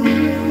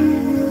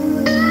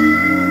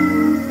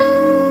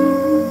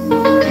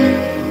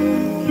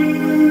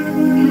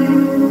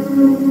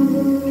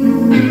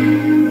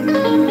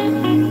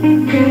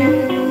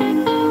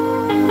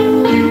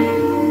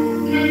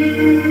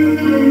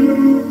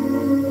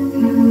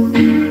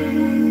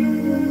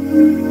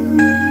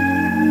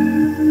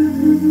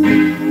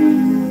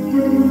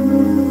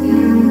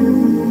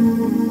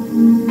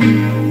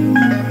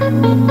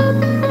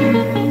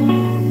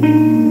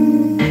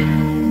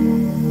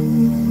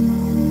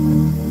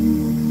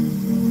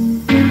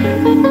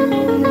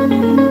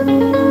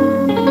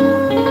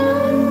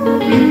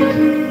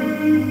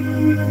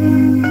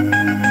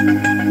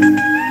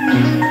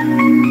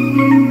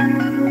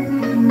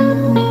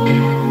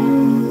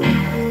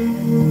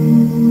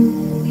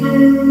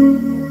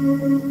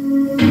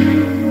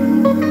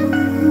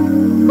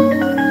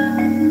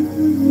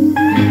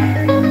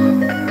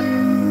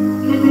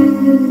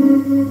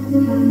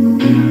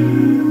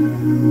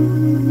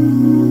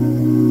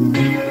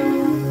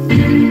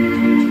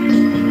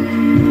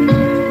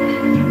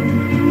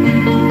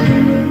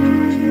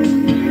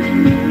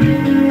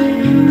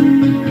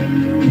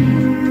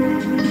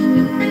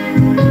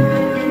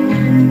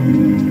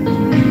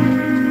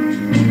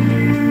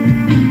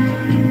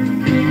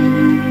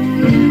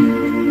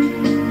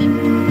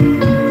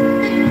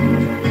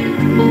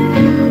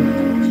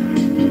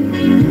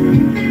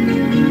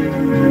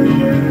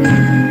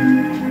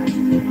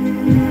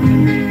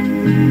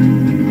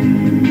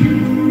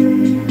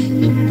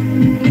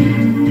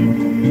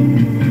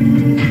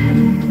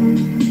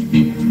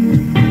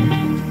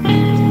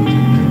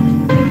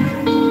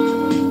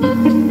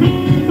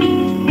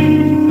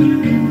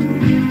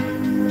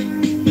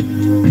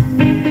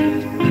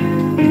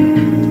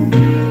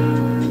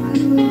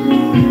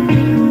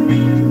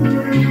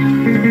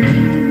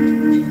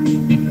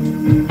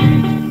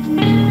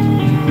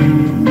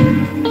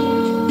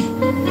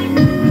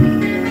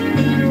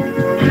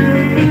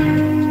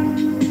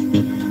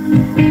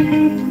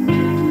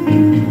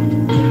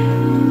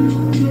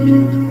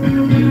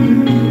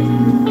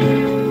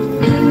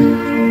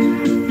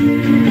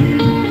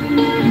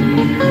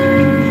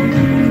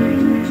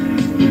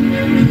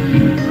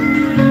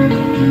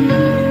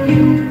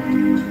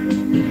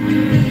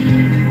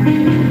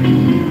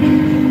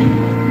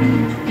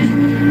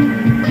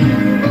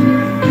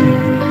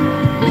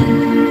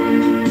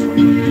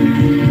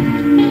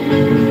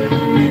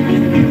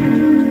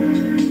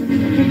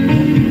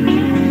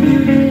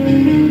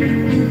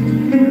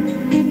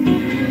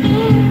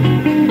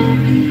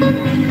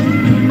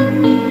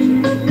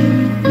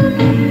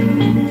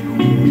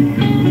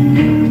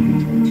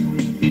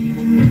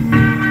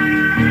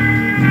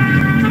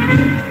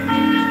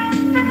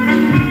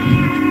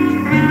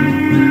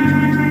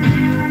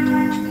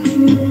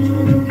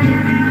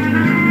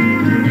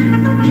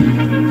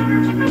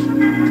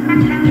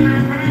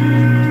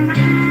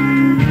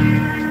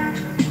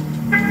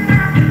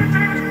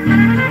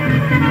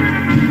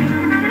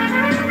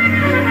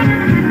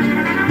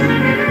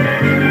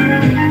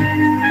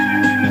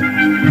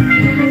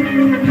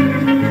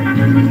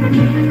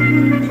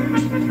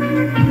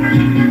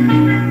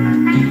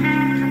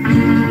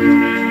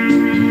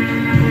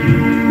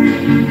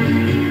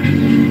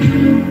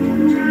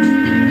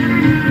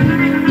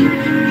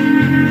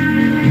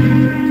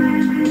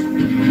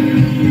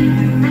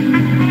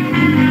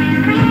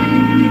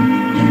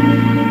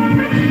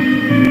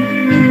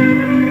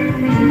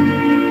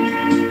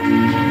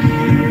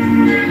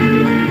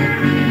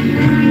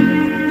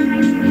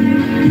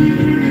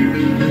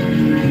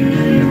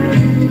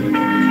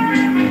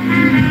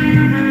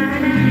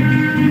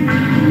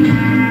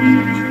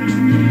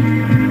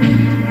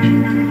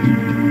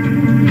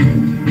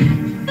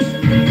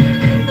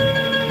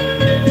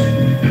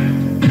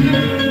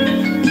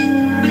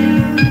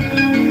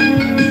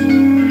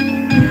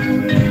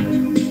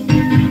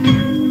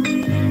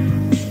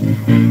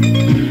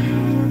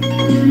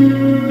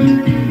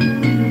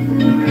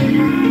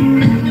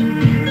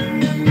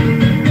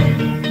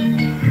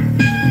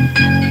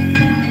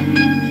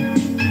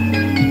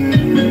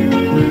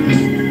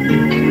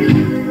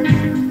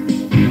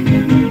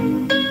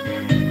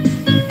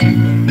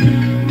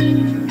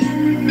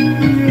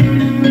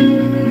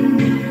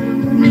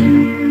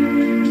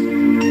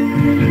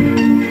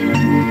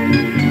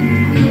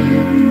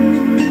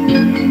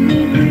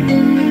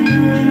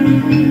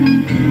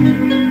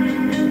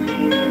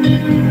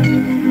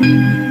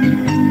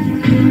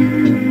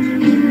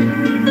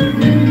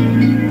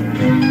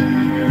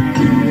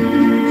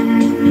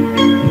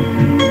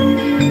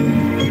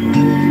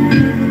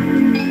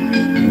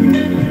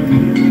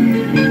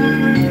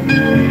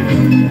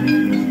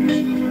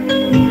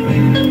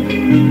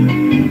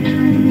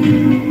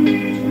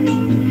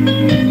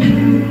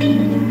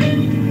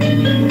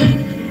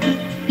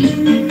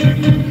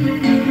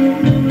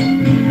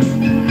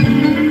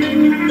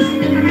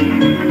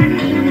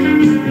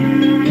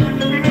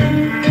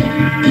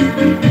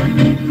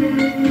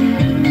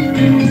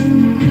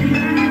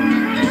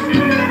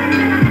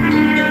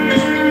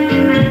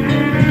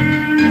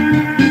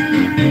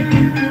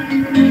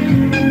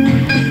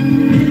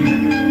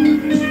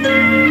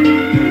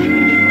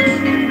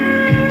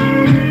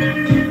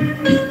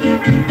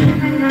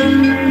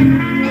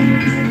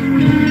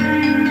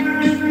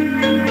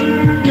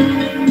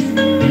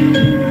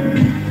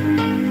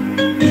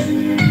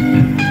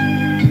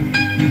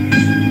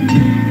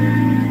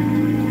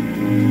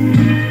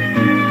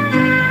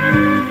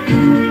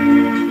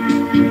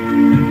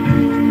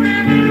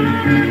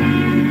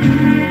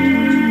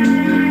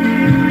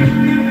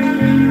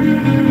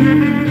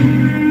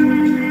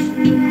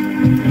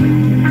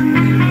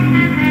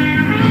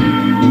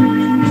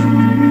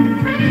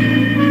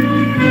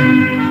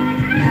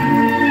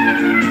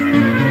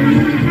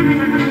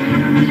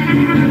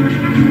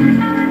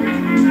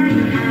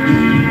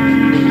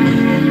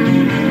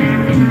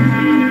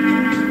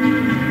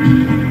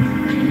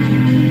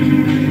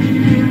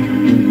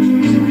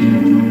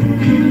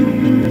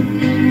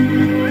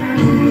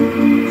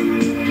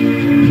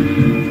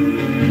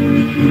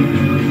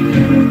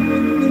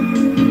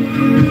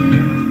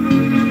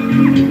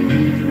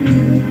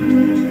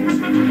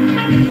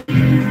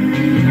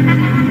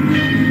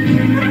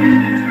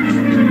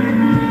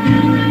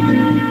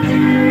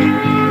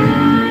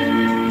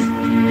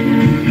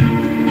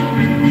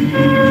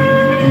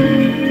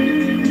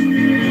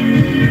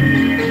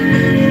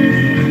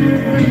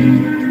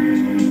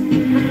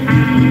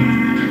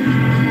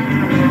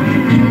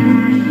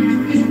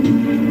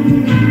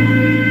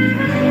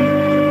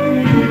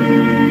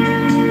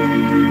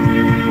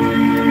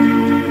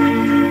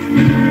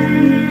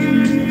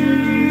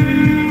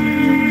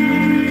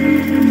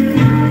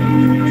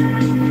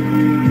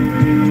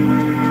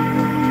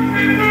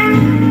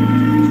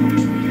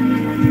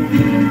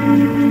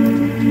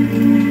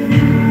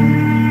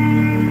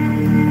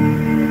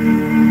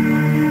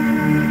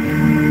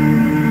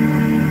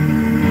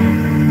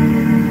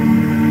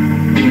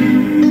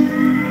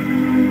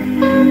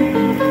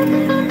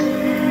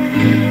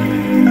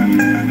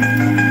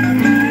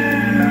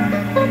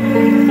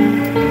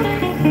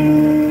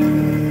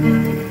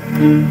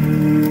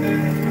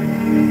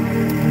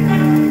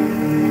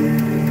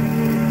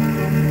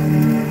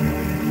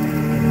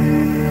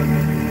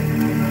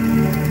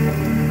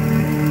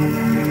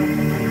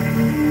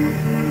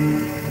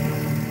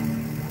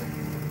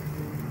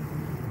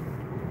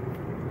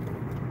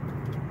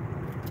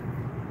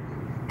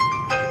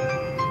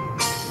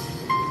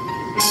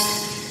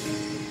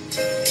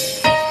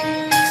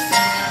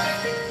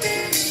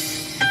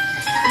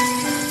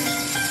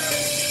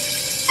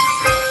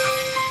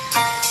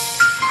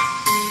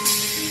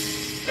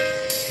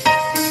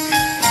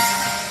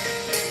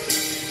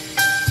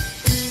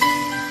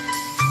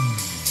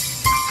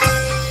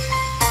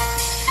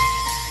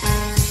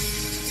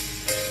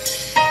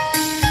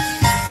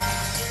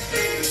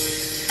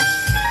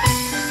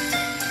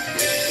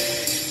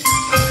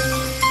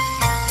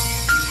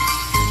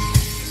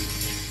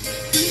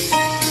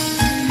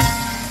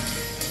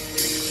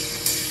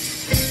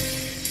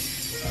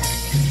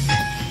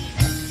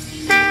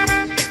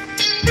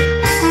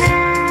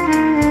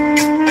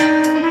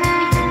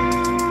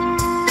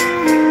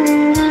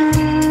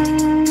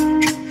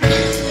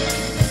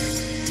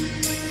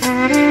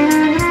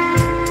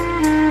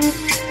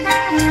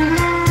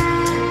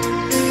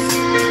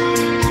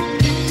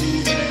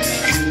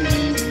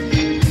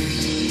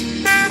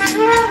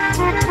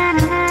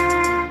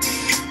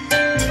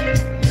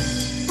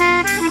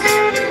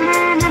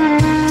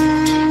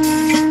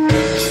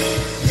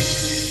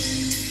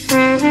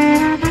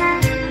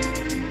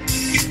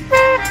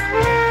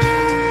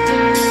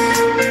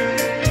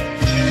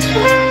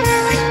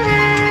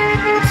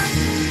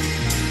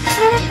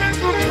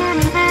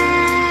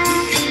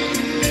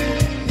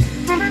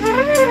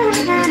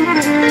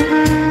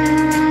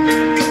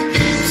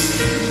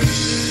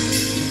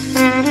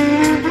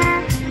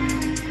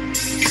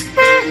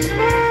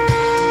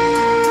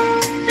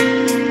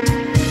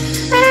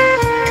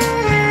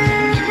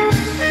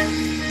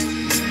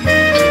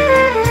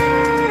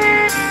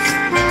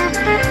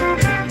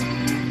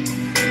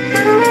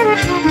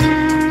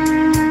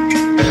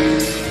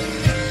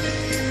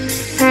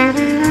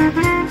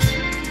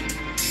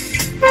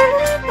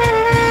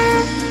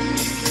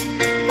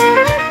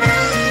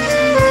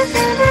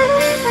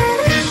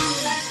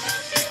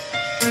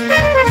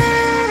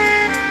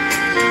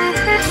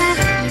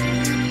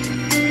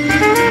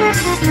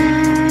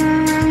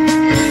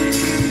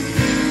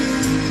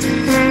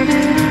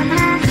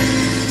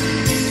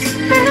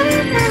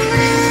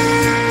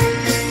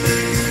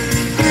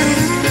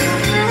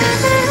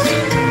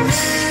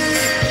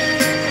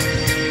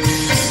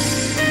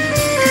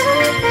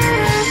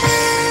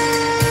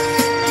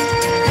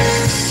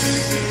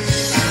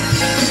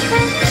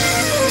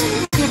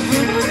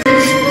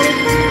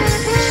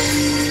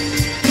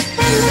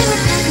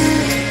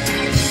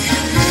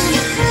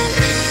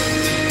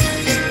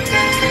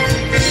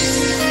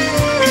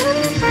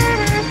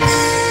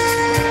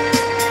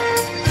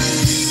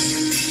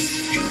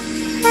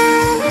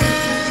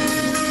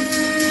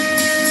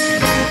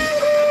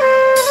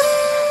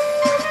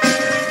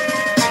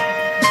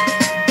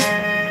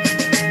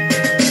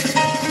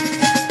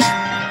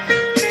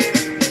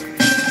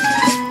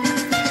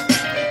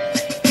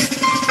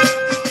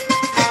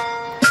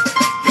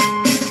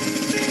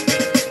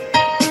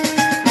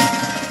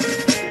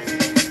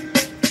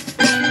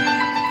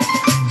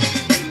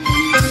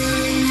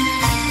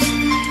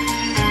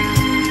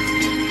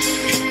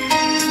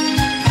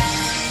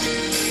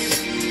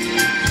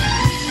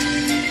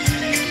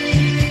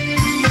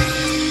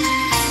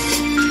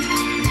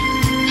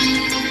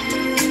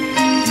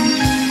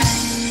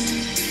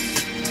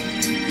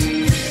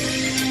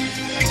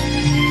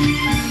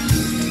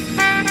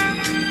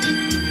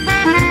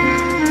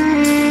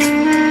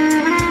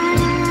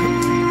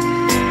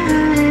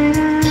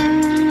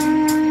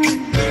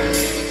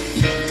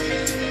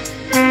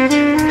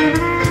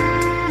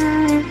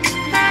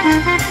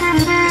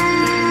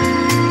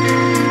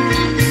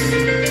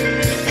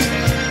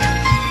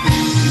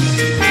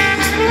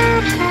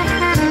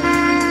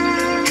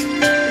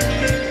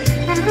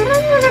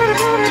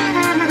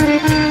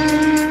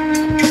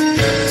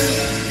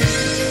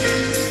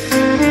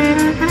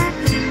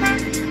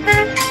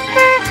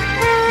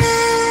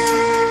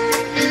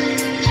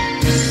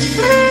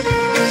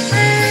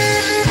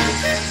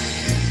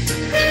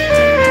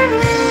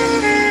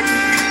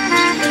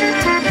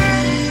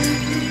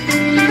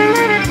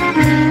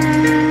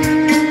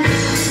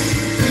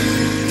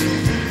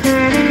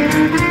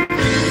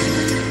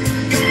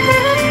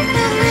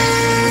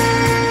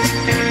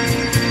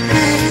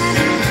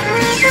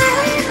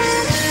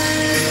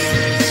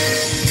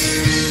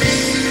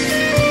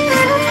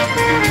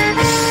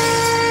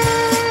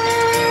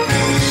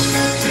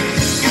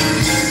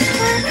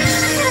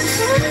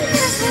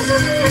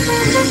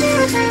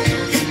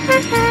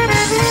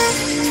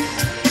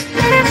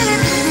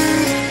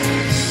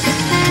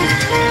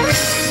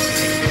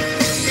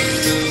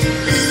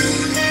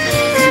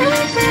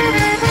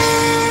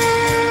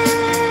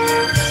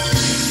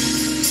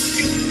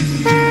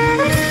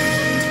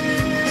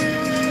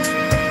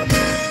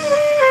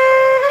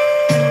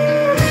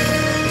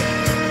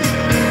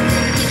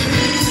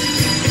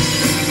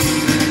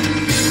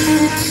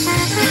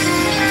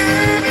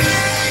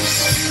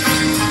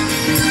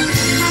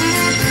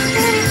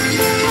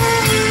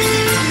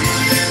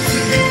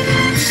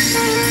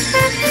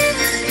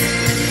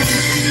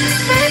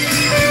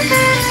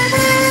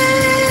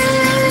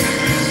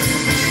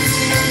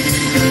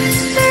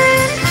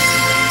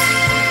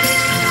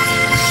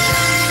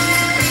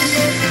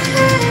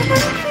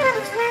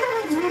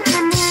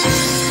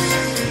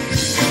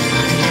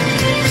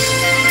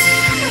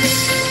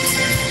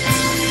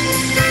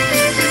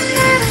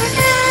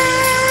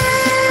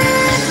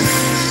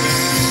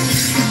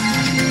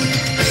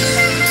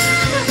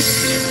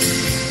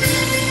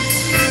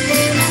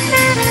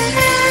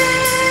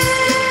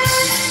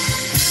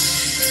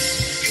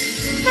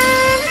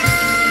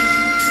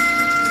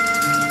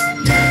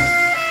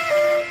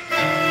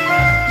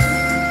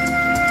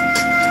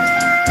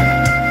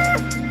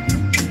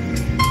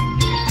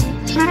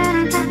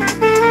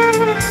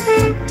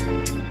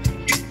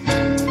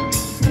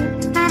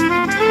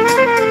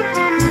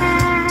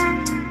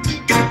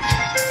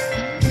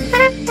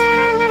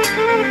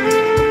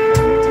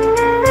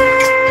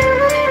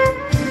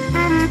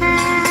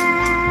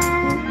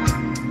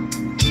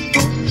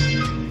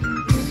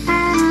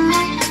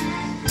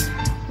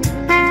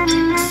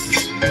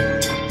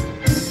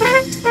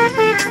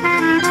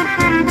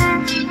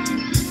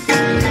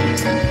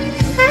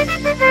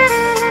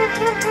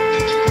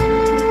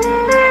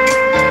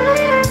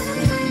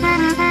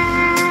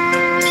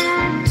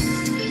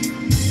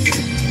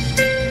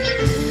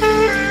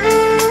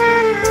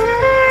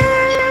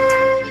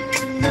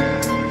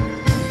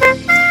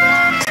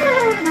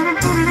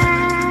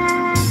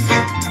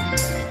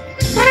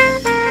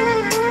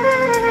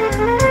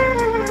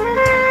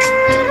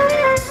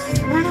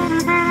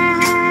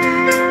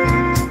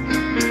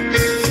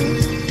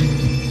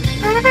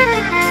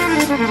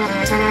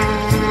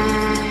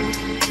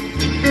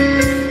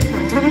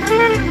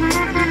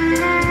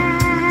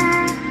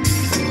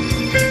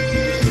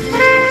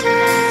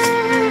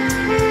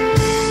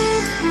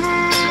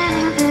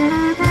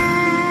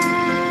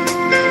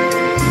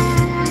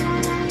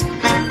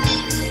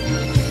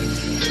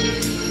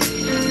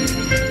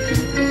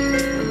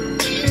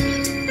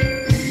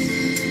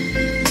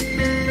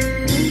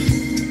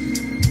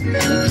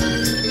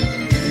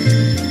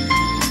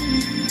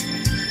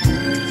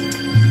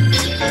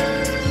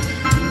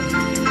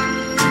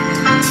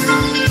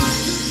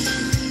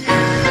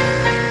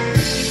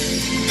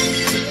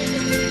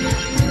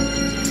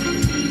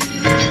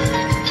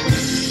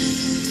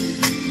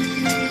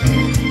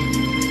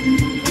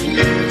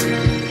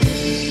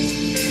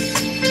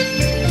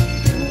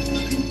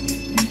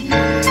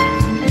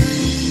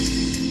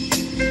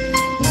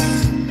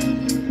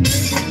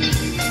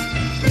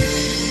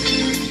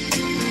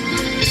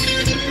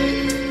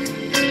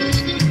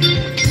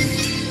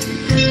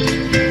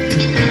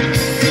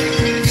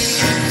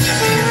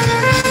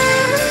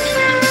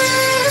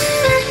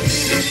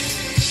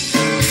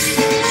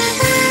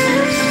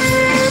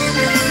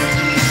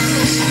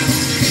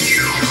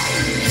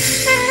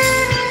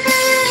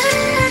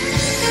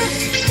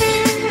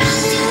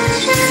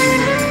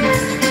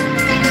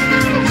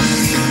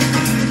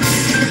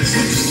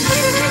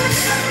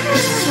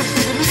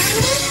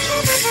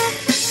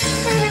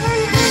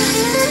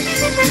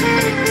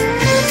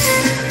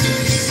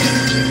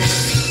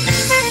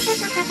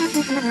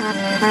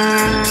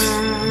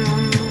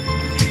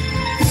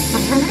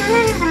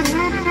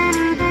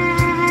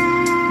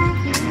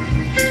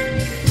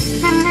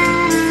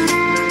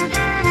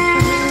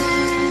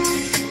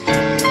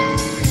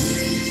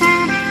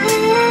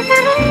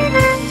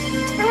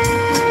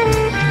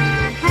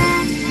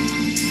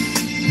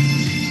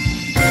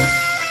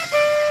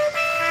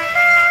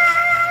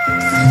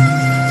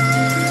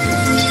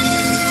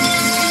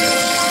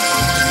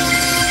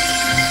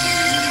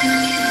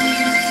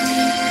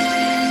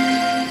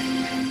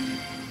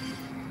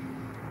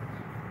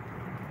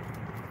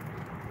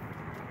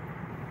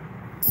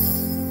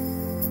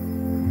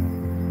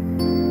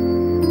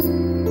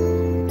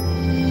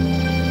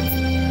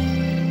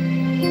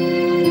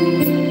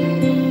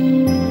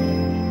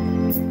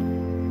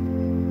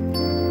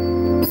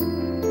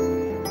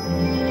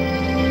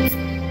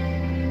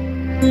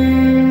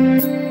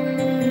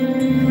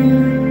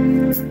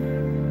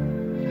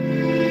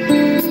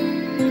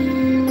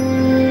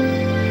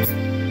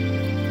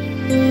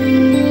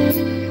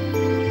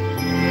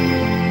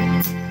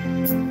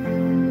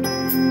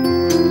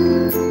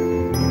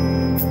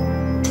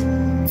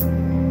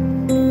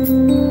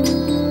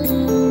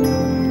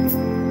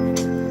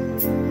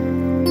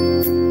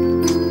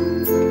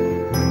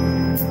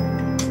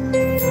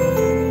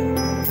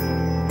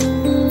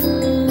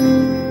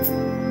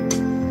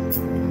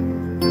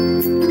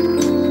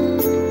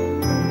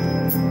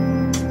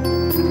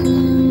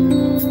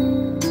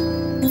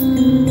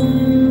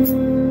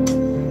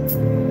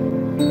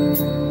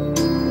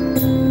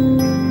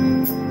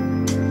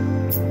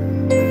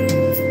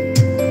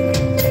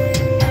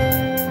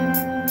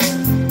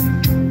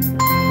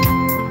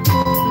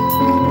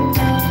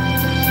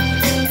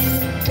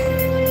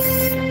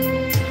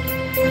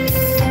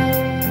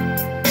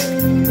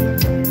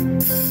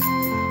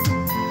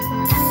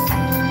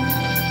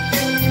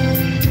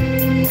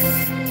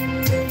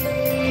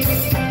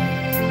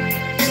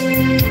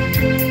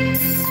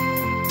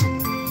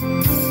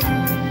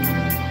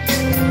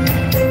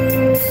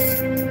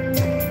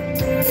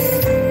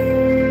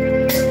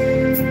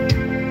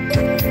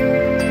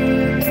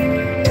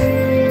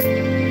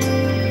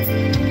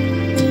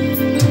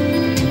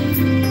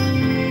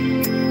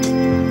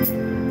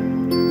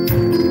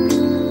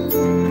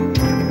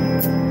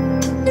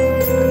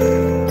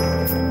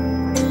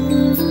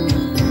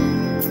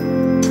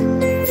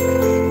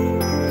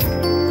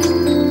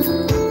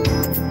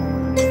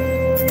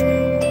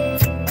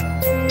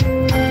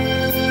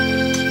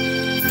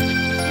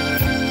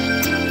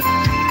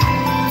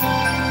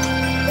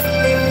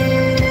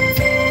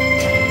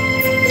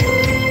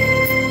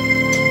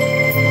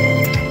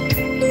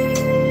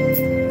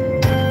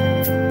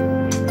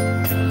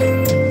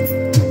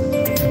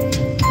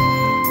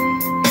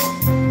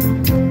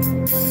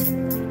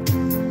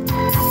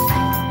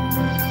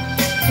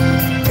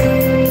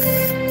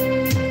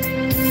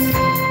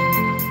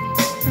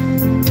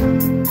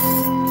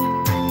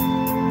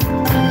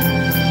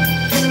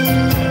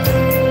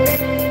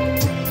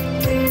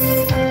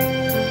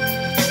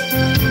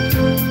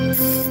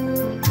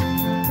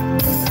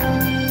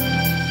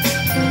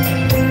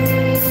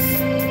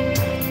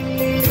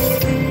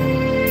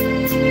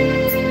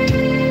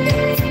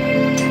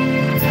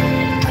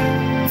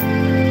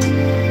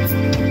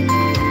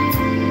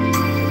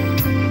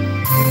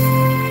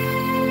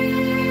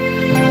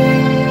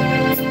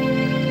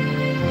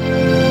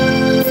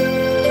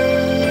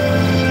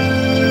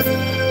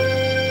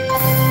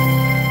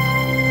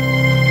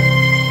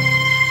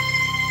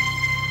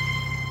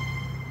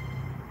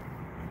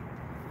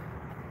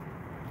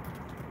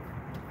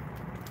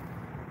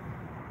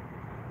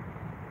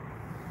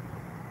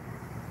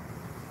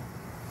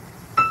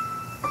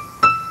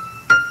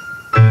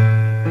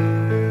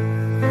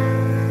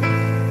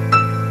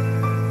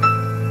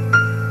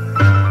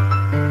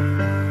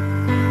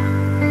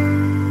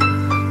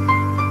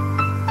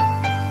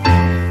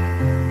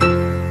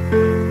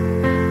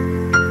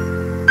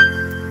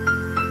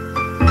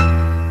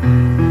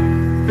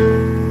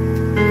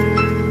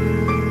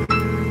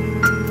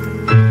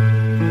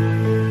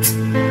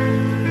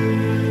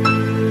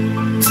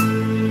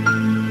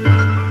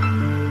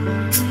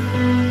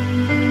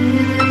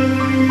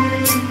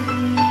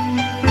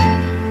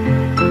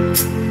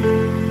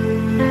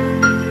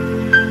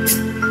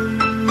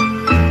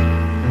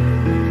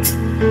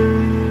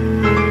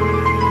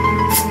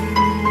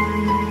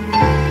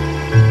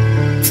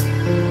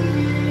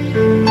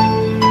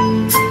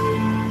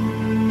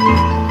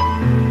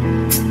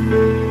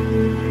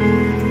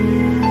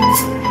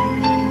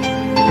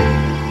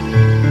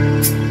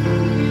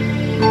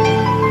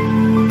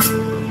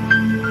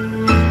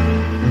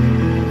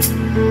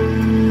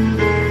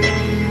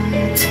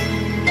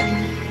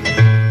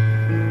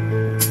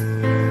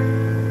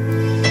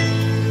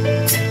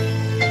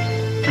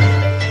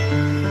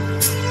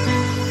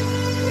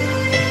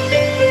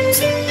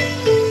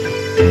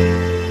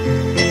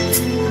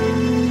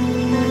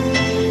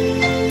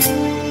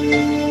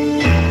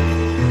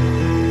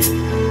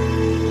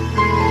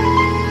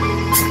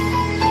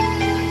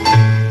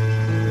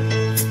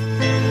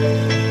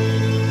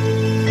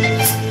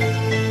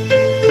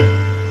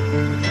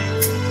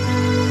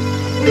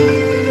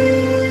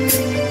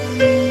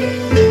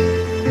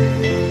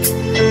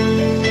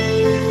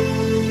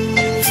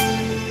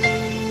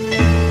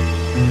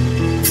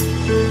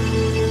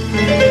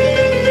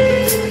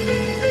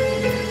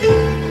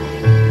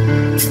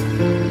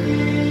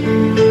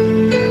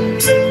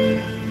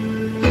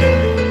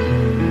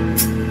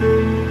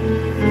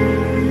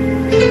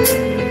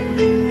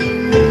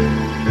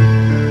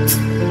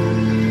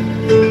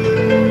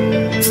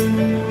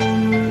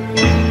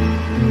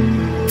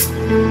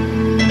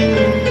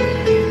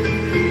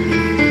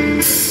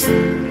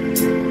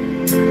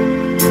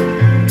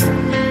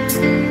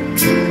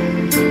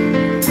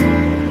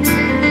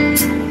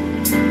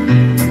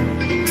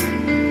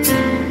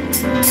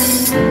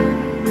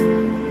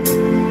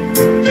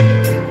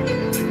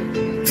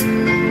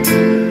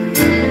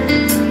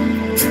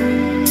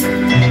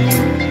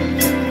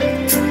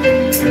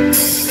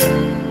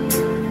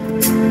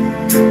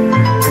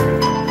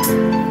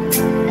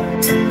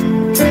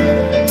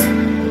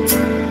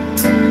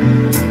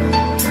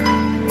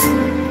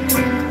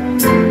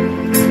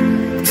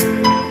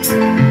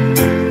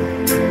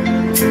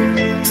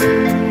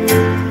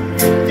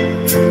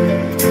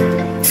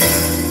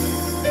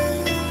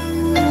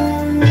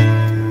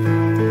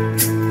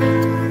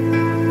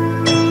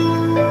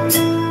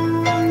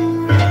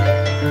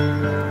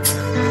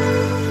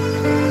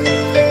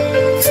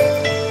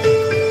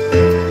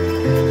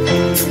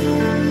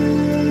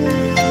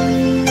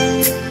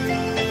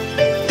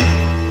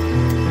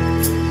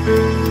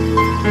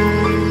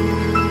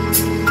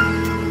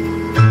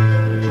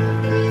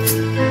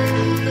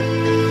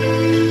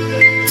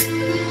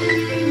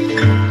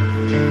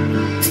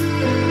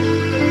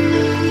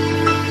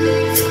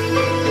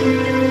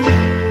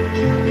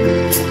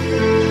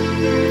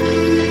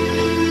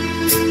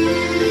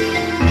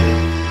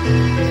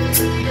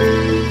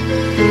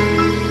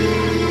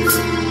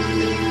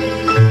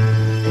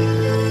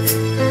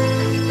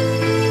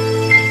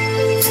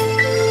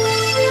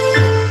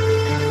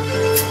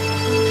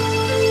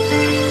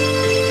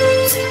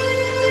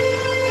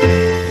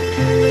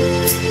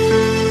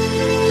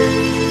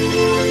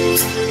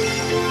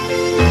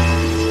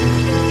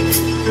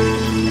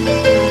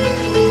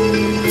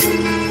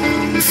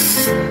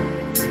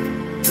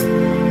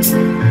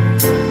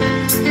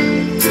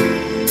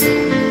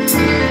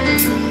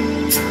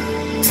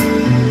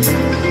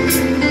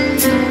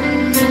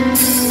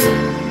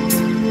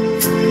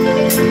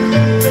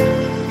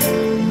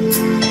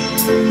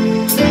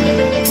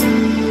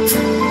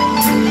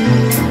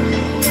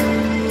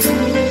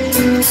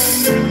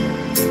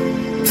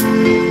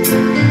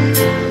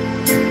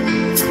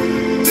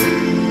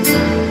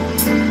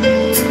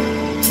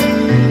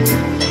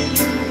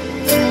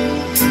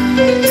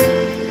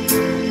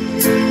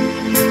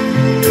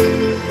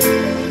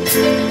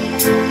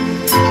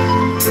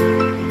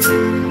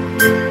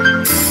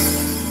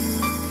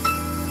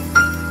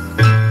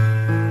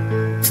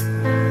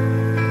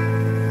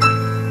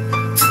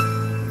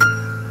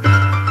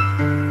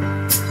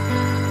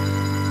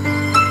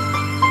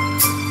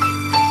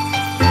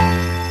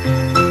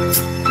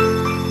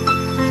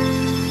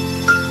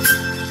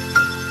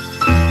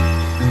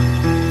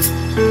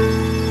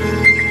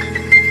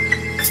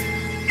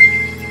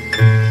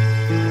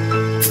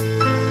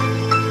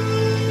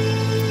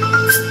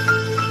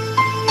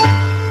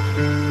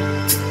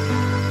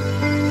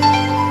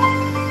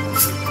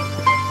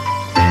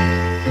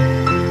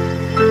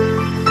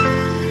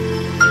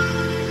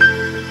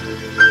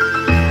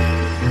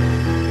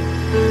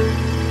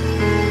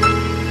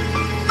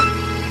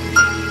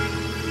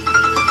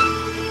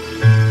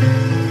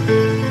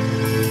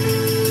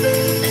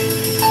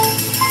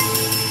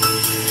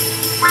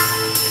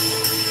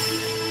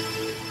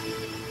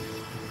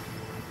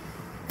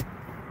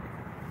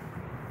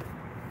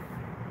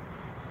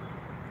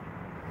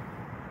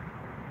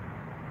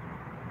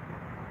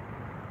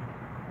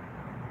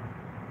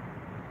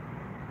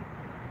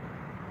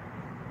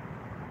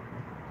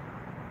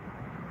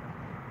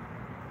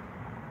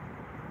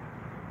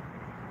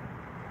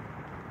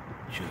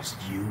 Just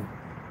you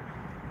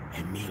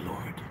and me,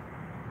 Lord.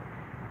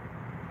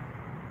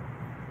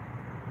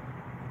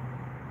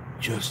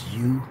 Just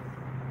you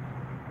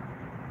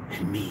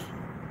and me.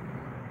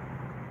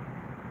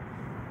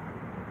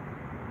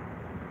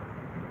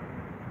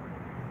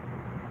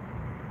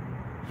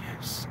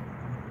 Yes.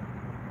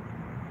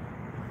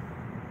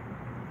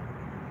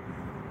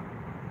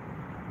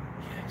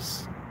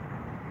 Yes.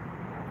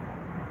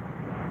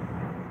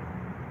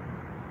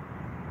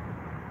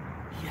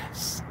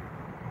 Yes.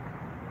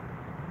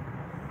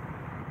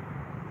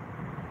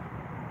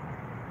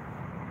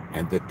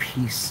 And the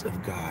peace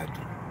of God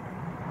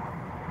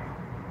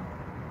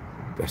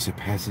that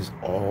surpasses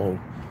all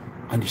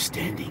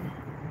understanding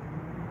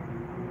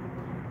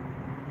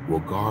will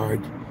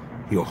guard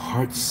your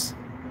hearts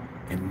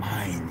and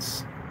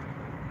minds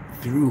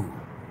through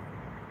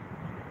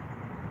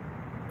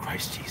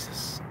Christ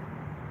Jesus.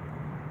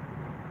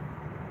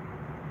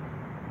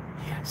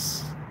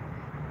 Yes.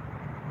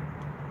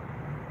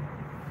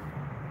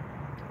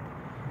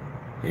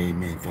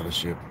 Amen,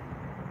 fellowship.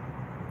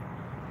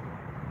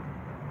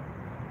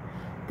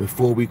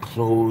 Before we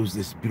close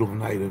this beautiful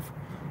night of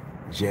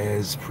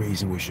jazz,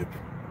 praise, and worship,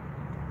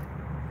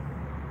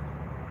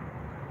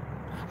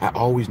 I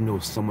always know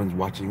someone's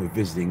watching or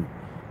visiting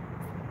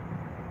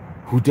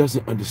who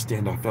doesn't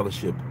understand our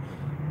fellowship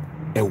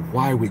and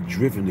why we're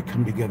driven to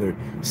come together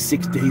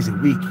 6 days a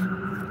week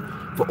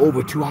for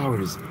over 2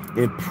 hours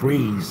in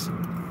praise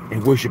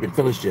and worship and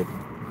fellowship,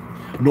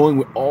 knowing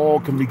we all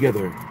come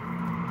together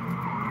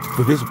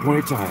for this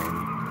appointed time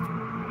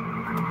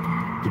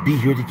to be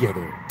here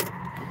together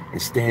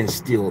and stand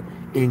still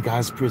in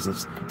God's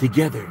presence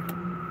together.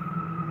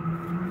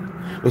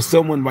 But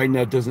someone right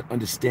now doesn't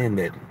understand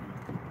that.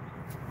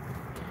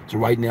 So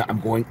right now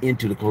I'm going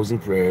into the closing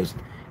prayers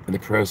and the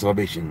prayer of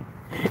salvation.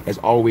 As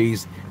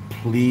always,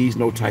 please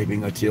no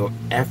typing until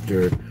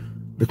after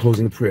the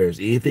closing prayers.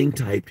 Anything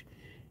typed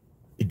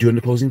during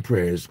the closing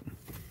prayers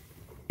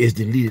is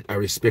deleted out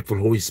of respect for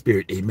the Holy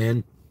Spirit.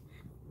 Amen.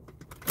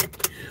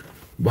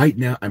 Right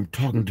now I'm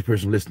talking to the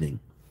person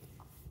listening.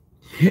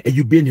 And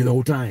you've been here the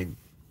whole time.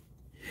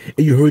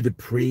 And you heard the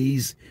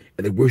praise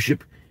and the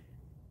worship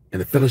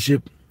and the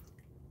fellowship.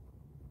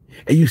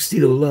 And you see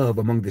the love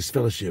among this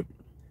fellowship.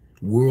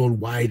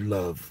 Worldwide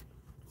love.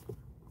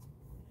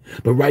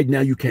 But right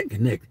now you can't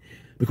connect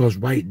because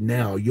right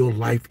now your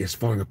life is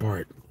falling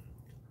apart.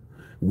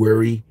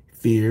 Worry,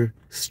 fear,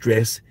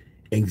 stress,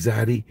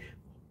 anxiety,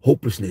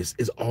 hopelessness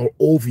is all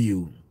over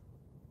you.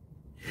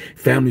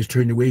 Families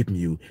turning away from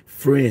you.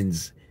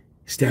 Friends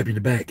stab you in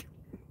the back.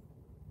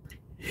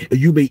 And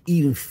you may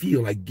even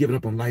feel like giving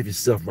up on life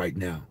itself right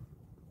now.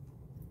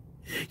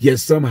 Yet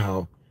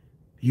somehow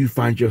you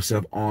find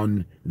yourself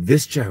on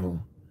this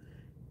channel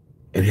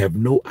and have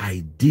no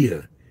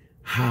idea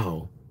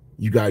how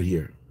you got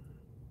here.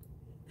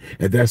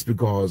 And that's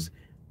because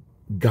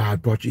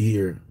God brought you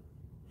here.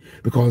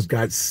 Because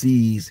God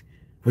sees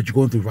what you're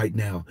going through right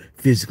now,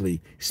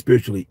 physically,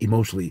 spiritually,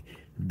 emotionally.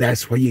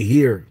 That's why you're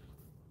here.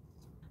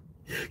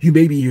 You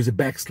may be here as a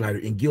backslider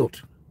in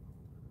guilt.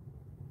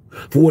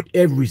 For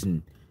whatever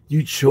reason,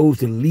 you chose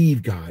to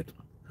leave God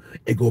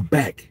and go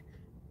back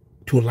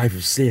to a life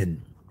of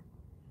sin.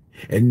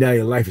 And now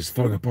your life is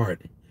falling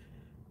apart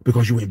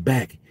because you went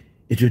back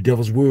into the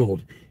devil's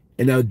world.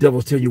 And now the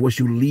devil's telling you once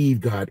you leave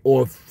God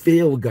or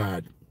fail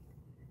God,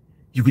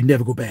 you can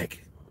never go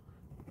back.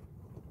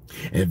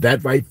 And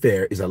that right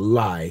there is a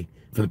lie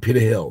from the pit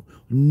of hell.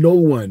 No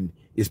one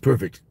is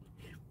perfect.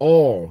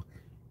 All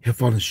have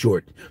fallen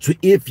short. So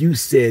if you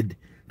said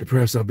the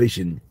prayer of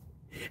salvation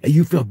and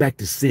you fell back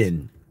to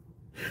sin,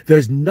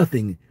 there's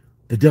nothing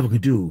the devil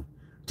can do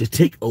to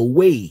take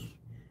away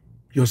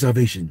your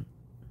salvation.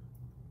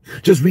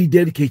 Just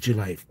rededicate your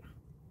life.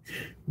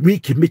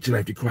 Recommit your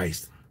life to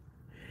Christ.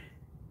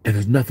 And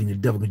there's nothing the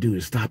devil can do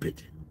to stop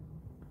it.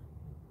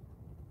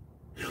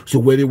 So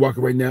whether you're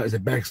walking right now as a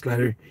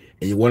backslider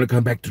and you want to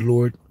come back to the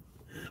Lord,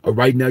 or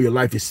right now your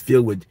life is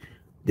filled with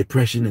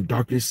depression and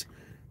darkness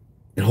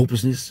and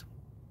hopelessness,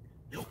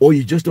 or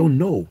you just don't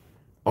know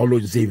our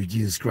Lord and Savior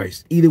Jesus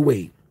Christ. Either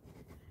way,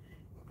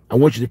 I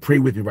want you to pray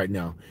with me right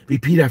now.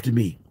 Repeat after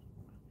me.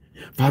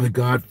 Father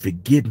God,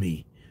 forgive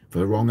me for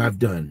the wrong I've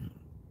done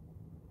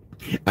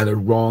and the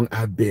wrong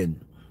I've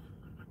been.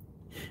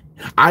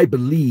 I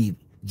believe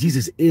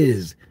Jesus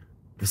is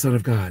the Son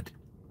of God.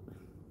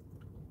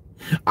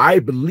 I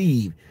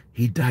believe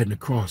he died on the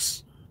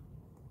cross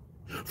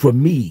for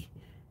me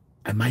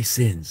and my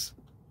sins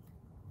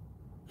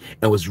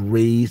and was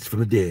raised from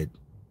the dead.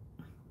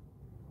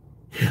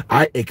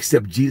 I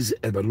accept Jesus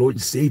as my Lord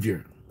and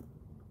Savior.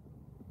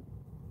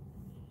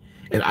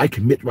 And I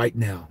commit right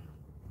now,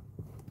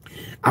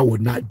 I will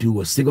not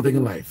do a single thing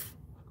in life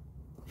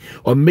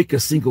or make a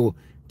single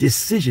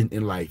decision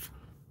in life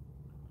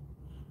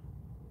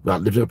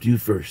without living up to you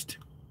first.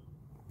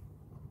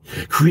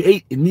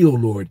 Create in me, O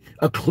Lord,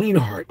 a clean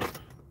heart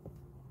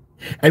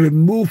and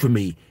remove from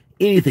me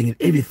anything and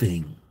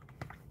everything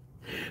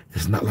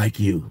that's not like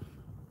you.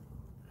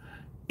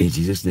 In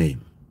Jesus'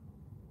 name.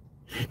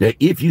 Now,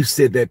 if you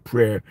said that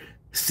prayer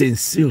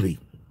sincerely,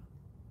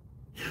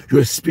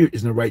 Your spirit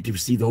is in the right to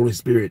receive the Holy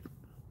Spirit.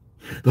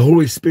 The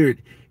Holy Spirit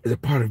is a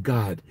part of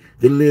God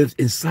that lives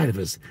inside of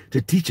us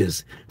to teach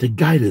us, to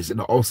guide us, and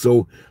to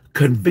also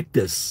convict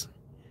us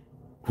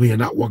when you're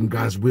not walking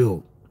God's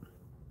will.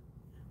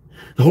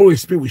 The Holy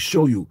Spirit will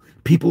show you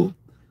people,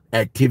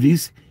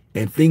 activities,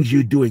 and things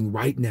you're doing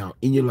right now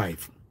in your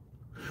life,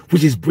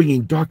 which is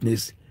bringing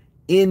darkness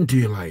into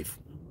your life.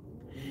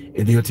 And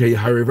then he'll tell you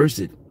how to reverse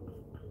it.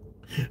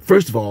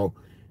 First of all,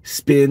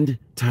 spend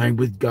time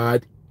with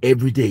God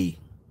every day.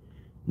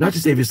 Not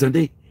just every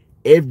Sunday,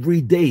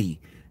 every day.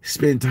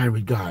 Spend time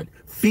with God.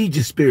 Feed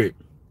your spirit.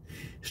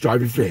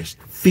 Starve your flesh.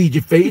 Feed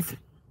your faith.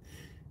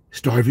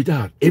 Starve your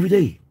doubt every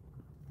day.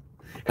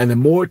 And the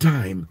more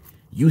time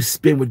you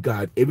spend with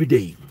God every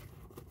day,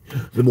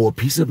 the more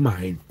peace of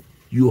mind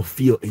you will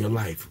feel in your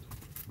life.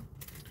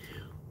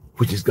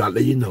 Which is God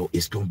letting you know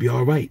it's going to be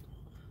all right.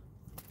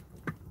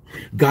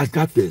 God's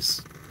got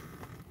this.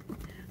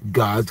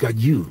 God's got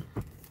you.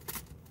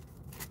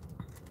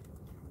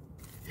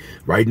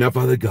 Right now,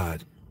 Father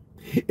God,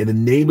 in the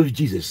name of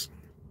Jesus,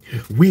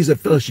 we as a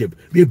fellowship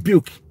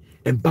rebuke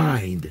and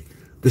bind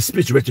the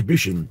spiritual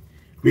retribution,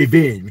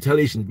 revenge,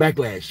 retaliation,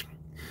 backlash,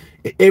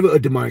 and every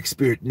demonic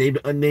spirit, named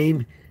and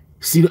unnamed,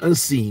 seen and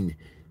unseen,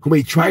 who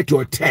may try to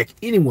attack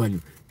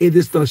anyone in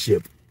this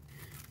fellowship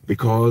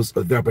because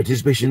of their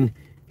participation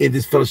in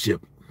this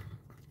fellowship.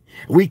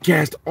 We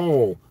cast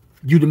all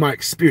you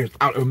demonic spirits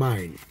out of our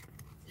mind,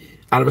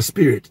 out of our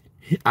spirit,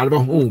 out of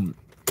our home,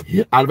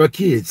 out of our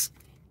kids,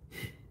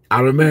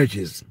 out of our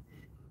marriages,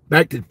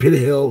 back to the pit of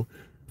hell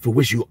for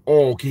which you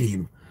all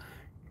came,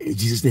 in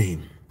Jesus'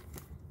 name.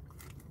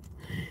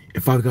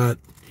 And Father God,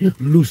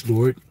 loose,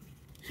 Lord,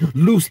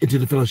 loose into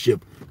the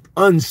fellowship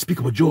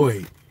unspeakable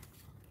joy.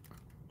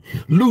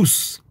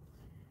 Loose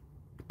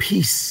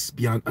peace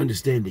beyond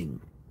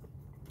understanding.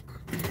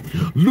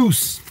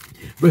 Loose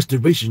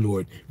restoration,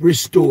 Lord.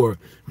 Restore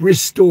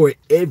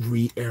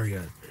every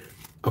area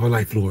of our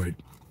life, Lord.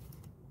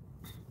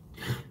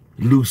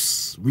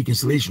 Loose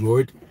reconciliation,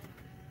 Lord.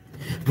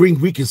 Bring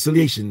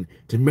reconciliation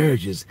to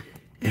marriages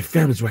and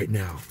families right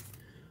now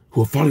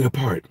who are falling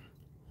apart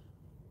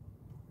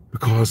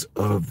because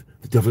of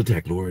the devil's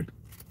attack, Lord.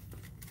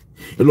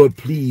 And Lord,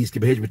 please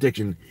keep a hedge of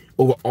protection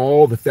over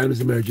all the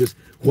families and marriages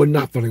who are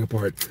not falling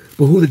apart,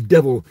 but who the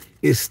devil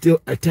is still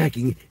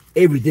attacking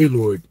every day,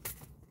 Lord.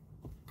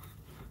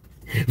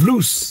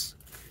 Loose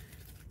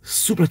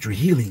supernatural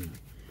healing,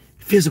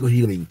 physical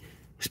healing,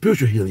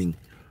 spiritual healing,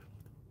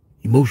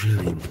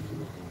 emotional healing.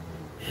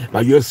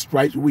 By your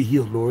stripes we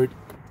heal, Lord.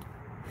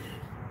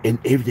 And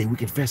every day we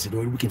confess it,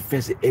 Lord. We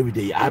confess it every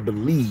day. I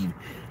believe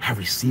I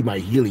receive my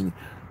healing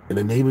in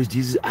the name of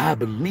Jesus. I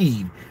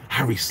believe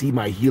I receive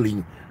my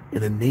healing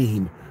in the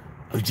name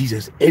of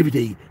Jesus. Every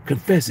day,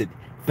 confess it,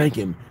 thank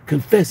him.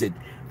 Confess it,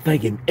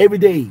 thank him. Every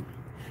day,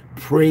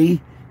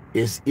 pray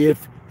as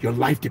if your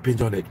life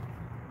depends on it.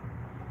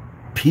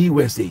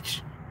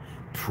 P-U-S-H.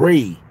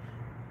 Pray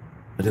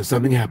until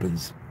something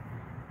happens.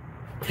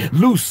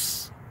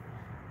 Loose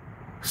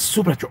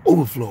supernatural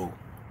overflow,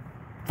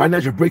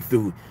 financial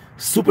breakthrough,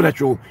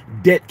 supernatural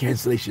debt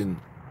cancellation.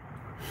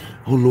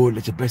 Oh Lord,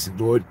 let your blessing,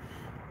 Lord,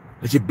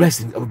 let your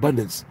blessing of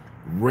abundance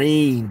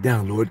rain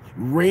down, Lord.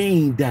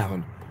 Rain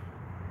down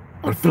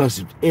on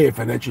fellowship, every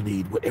financial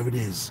need, whatever it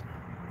is.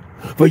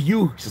 For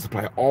you shall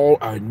supply all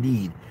our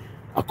need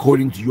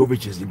according to your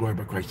riches and glory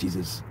by Christ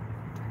Jesus.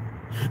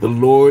 The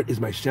Lord is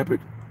my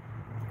shepherd.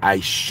 I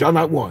shall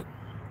not want.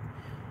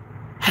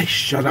 I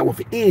shall not want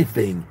for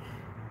anything.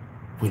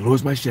 For the Lord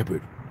is my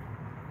shepherd.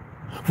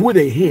 We're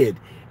the head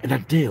and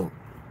not the tail.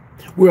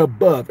 We're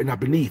above and not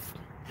beneath.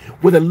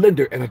 We're the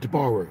lender and not the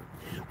borrower.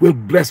 We're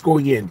blessed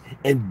going in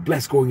and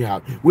blessed going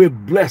out. We're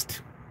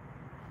blessed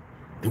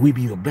that we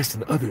be a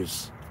blessing to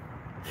others.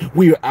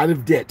 We are out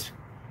of debt.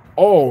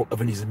 All of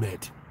our needs are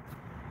met.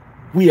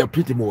 We have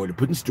plenty more to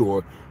put in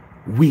store.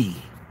 We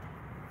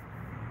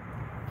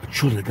are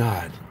children of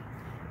God,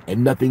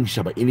 and nothing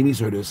shall by any means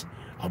hurt us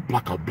or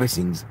block our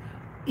blessings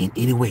in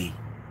any way.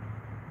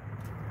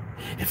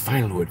 And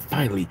finally, Lord,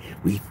 finally,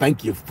 we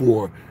thank you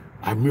for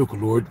our miracle,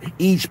 Lord.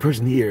 Each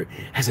person here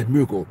has a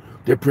miracle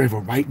they're praying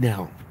for right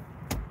now.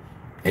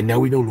 And now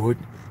we know, Lord,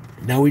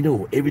 now we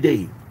know every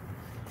day.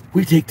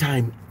 We take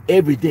time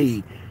every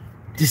day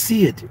to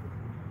see it.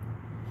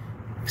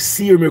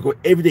 See your miracle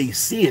every day.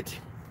 See it.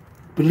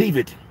 Believe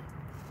it.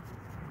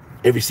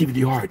 And receive it in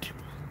your heart.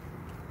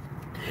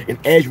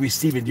 And as you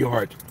receive it in your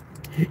heart,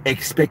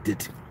 expect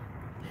it.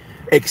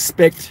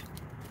 Expect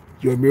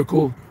your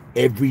miracle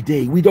every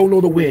day. We don't know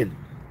the when.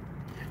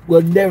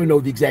 We'll never know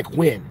the exact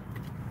when.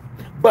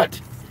 But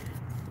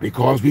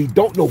because we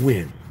don't know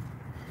when,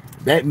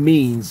 that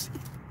means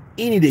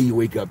any day you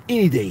wake up,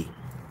 any day,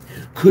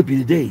 could be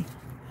the day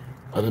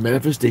of the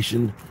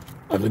manifestation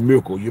of the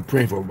miracle you're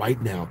praying for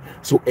right now.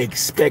 So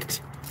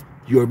expect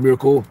your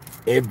miracle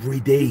every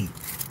day.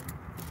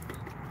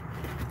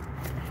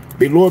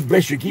 May the Lord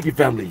bless you and keep your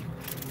family.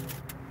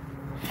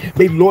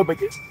 May the Lord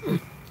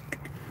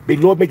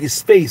make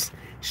his face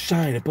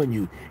shine upon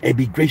you and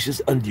be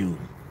gracious unto you.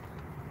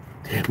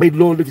 May the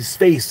Lord lift his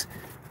face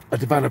of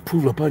divine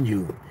approval upon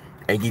you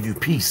and give you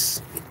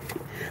peace,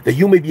 that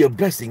you may be a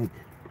blessing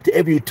to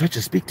everyone you touch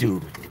and speak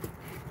to,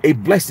 a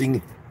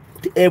blessing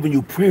to everyone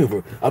you pray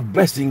over, a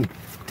blessing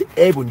to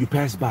everyone you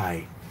pass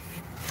by,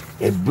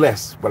 and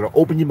bless while you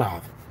open your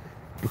mouth,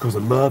 because the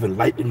love and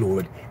light of the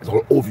Lord is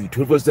all over you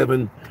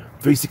 24/7,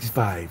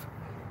 365,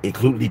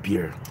 including leap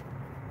year.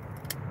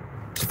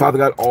 So Father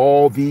God,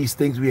 all these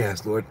things we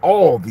ask, Lord,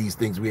 all these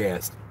things we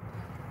ask.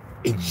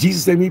 In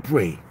Jesus' name we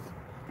pray.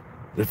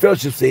 The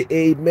fellowship say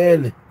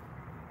amen,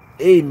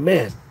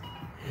 amen,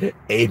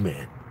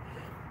 amen.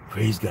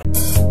 Praise God.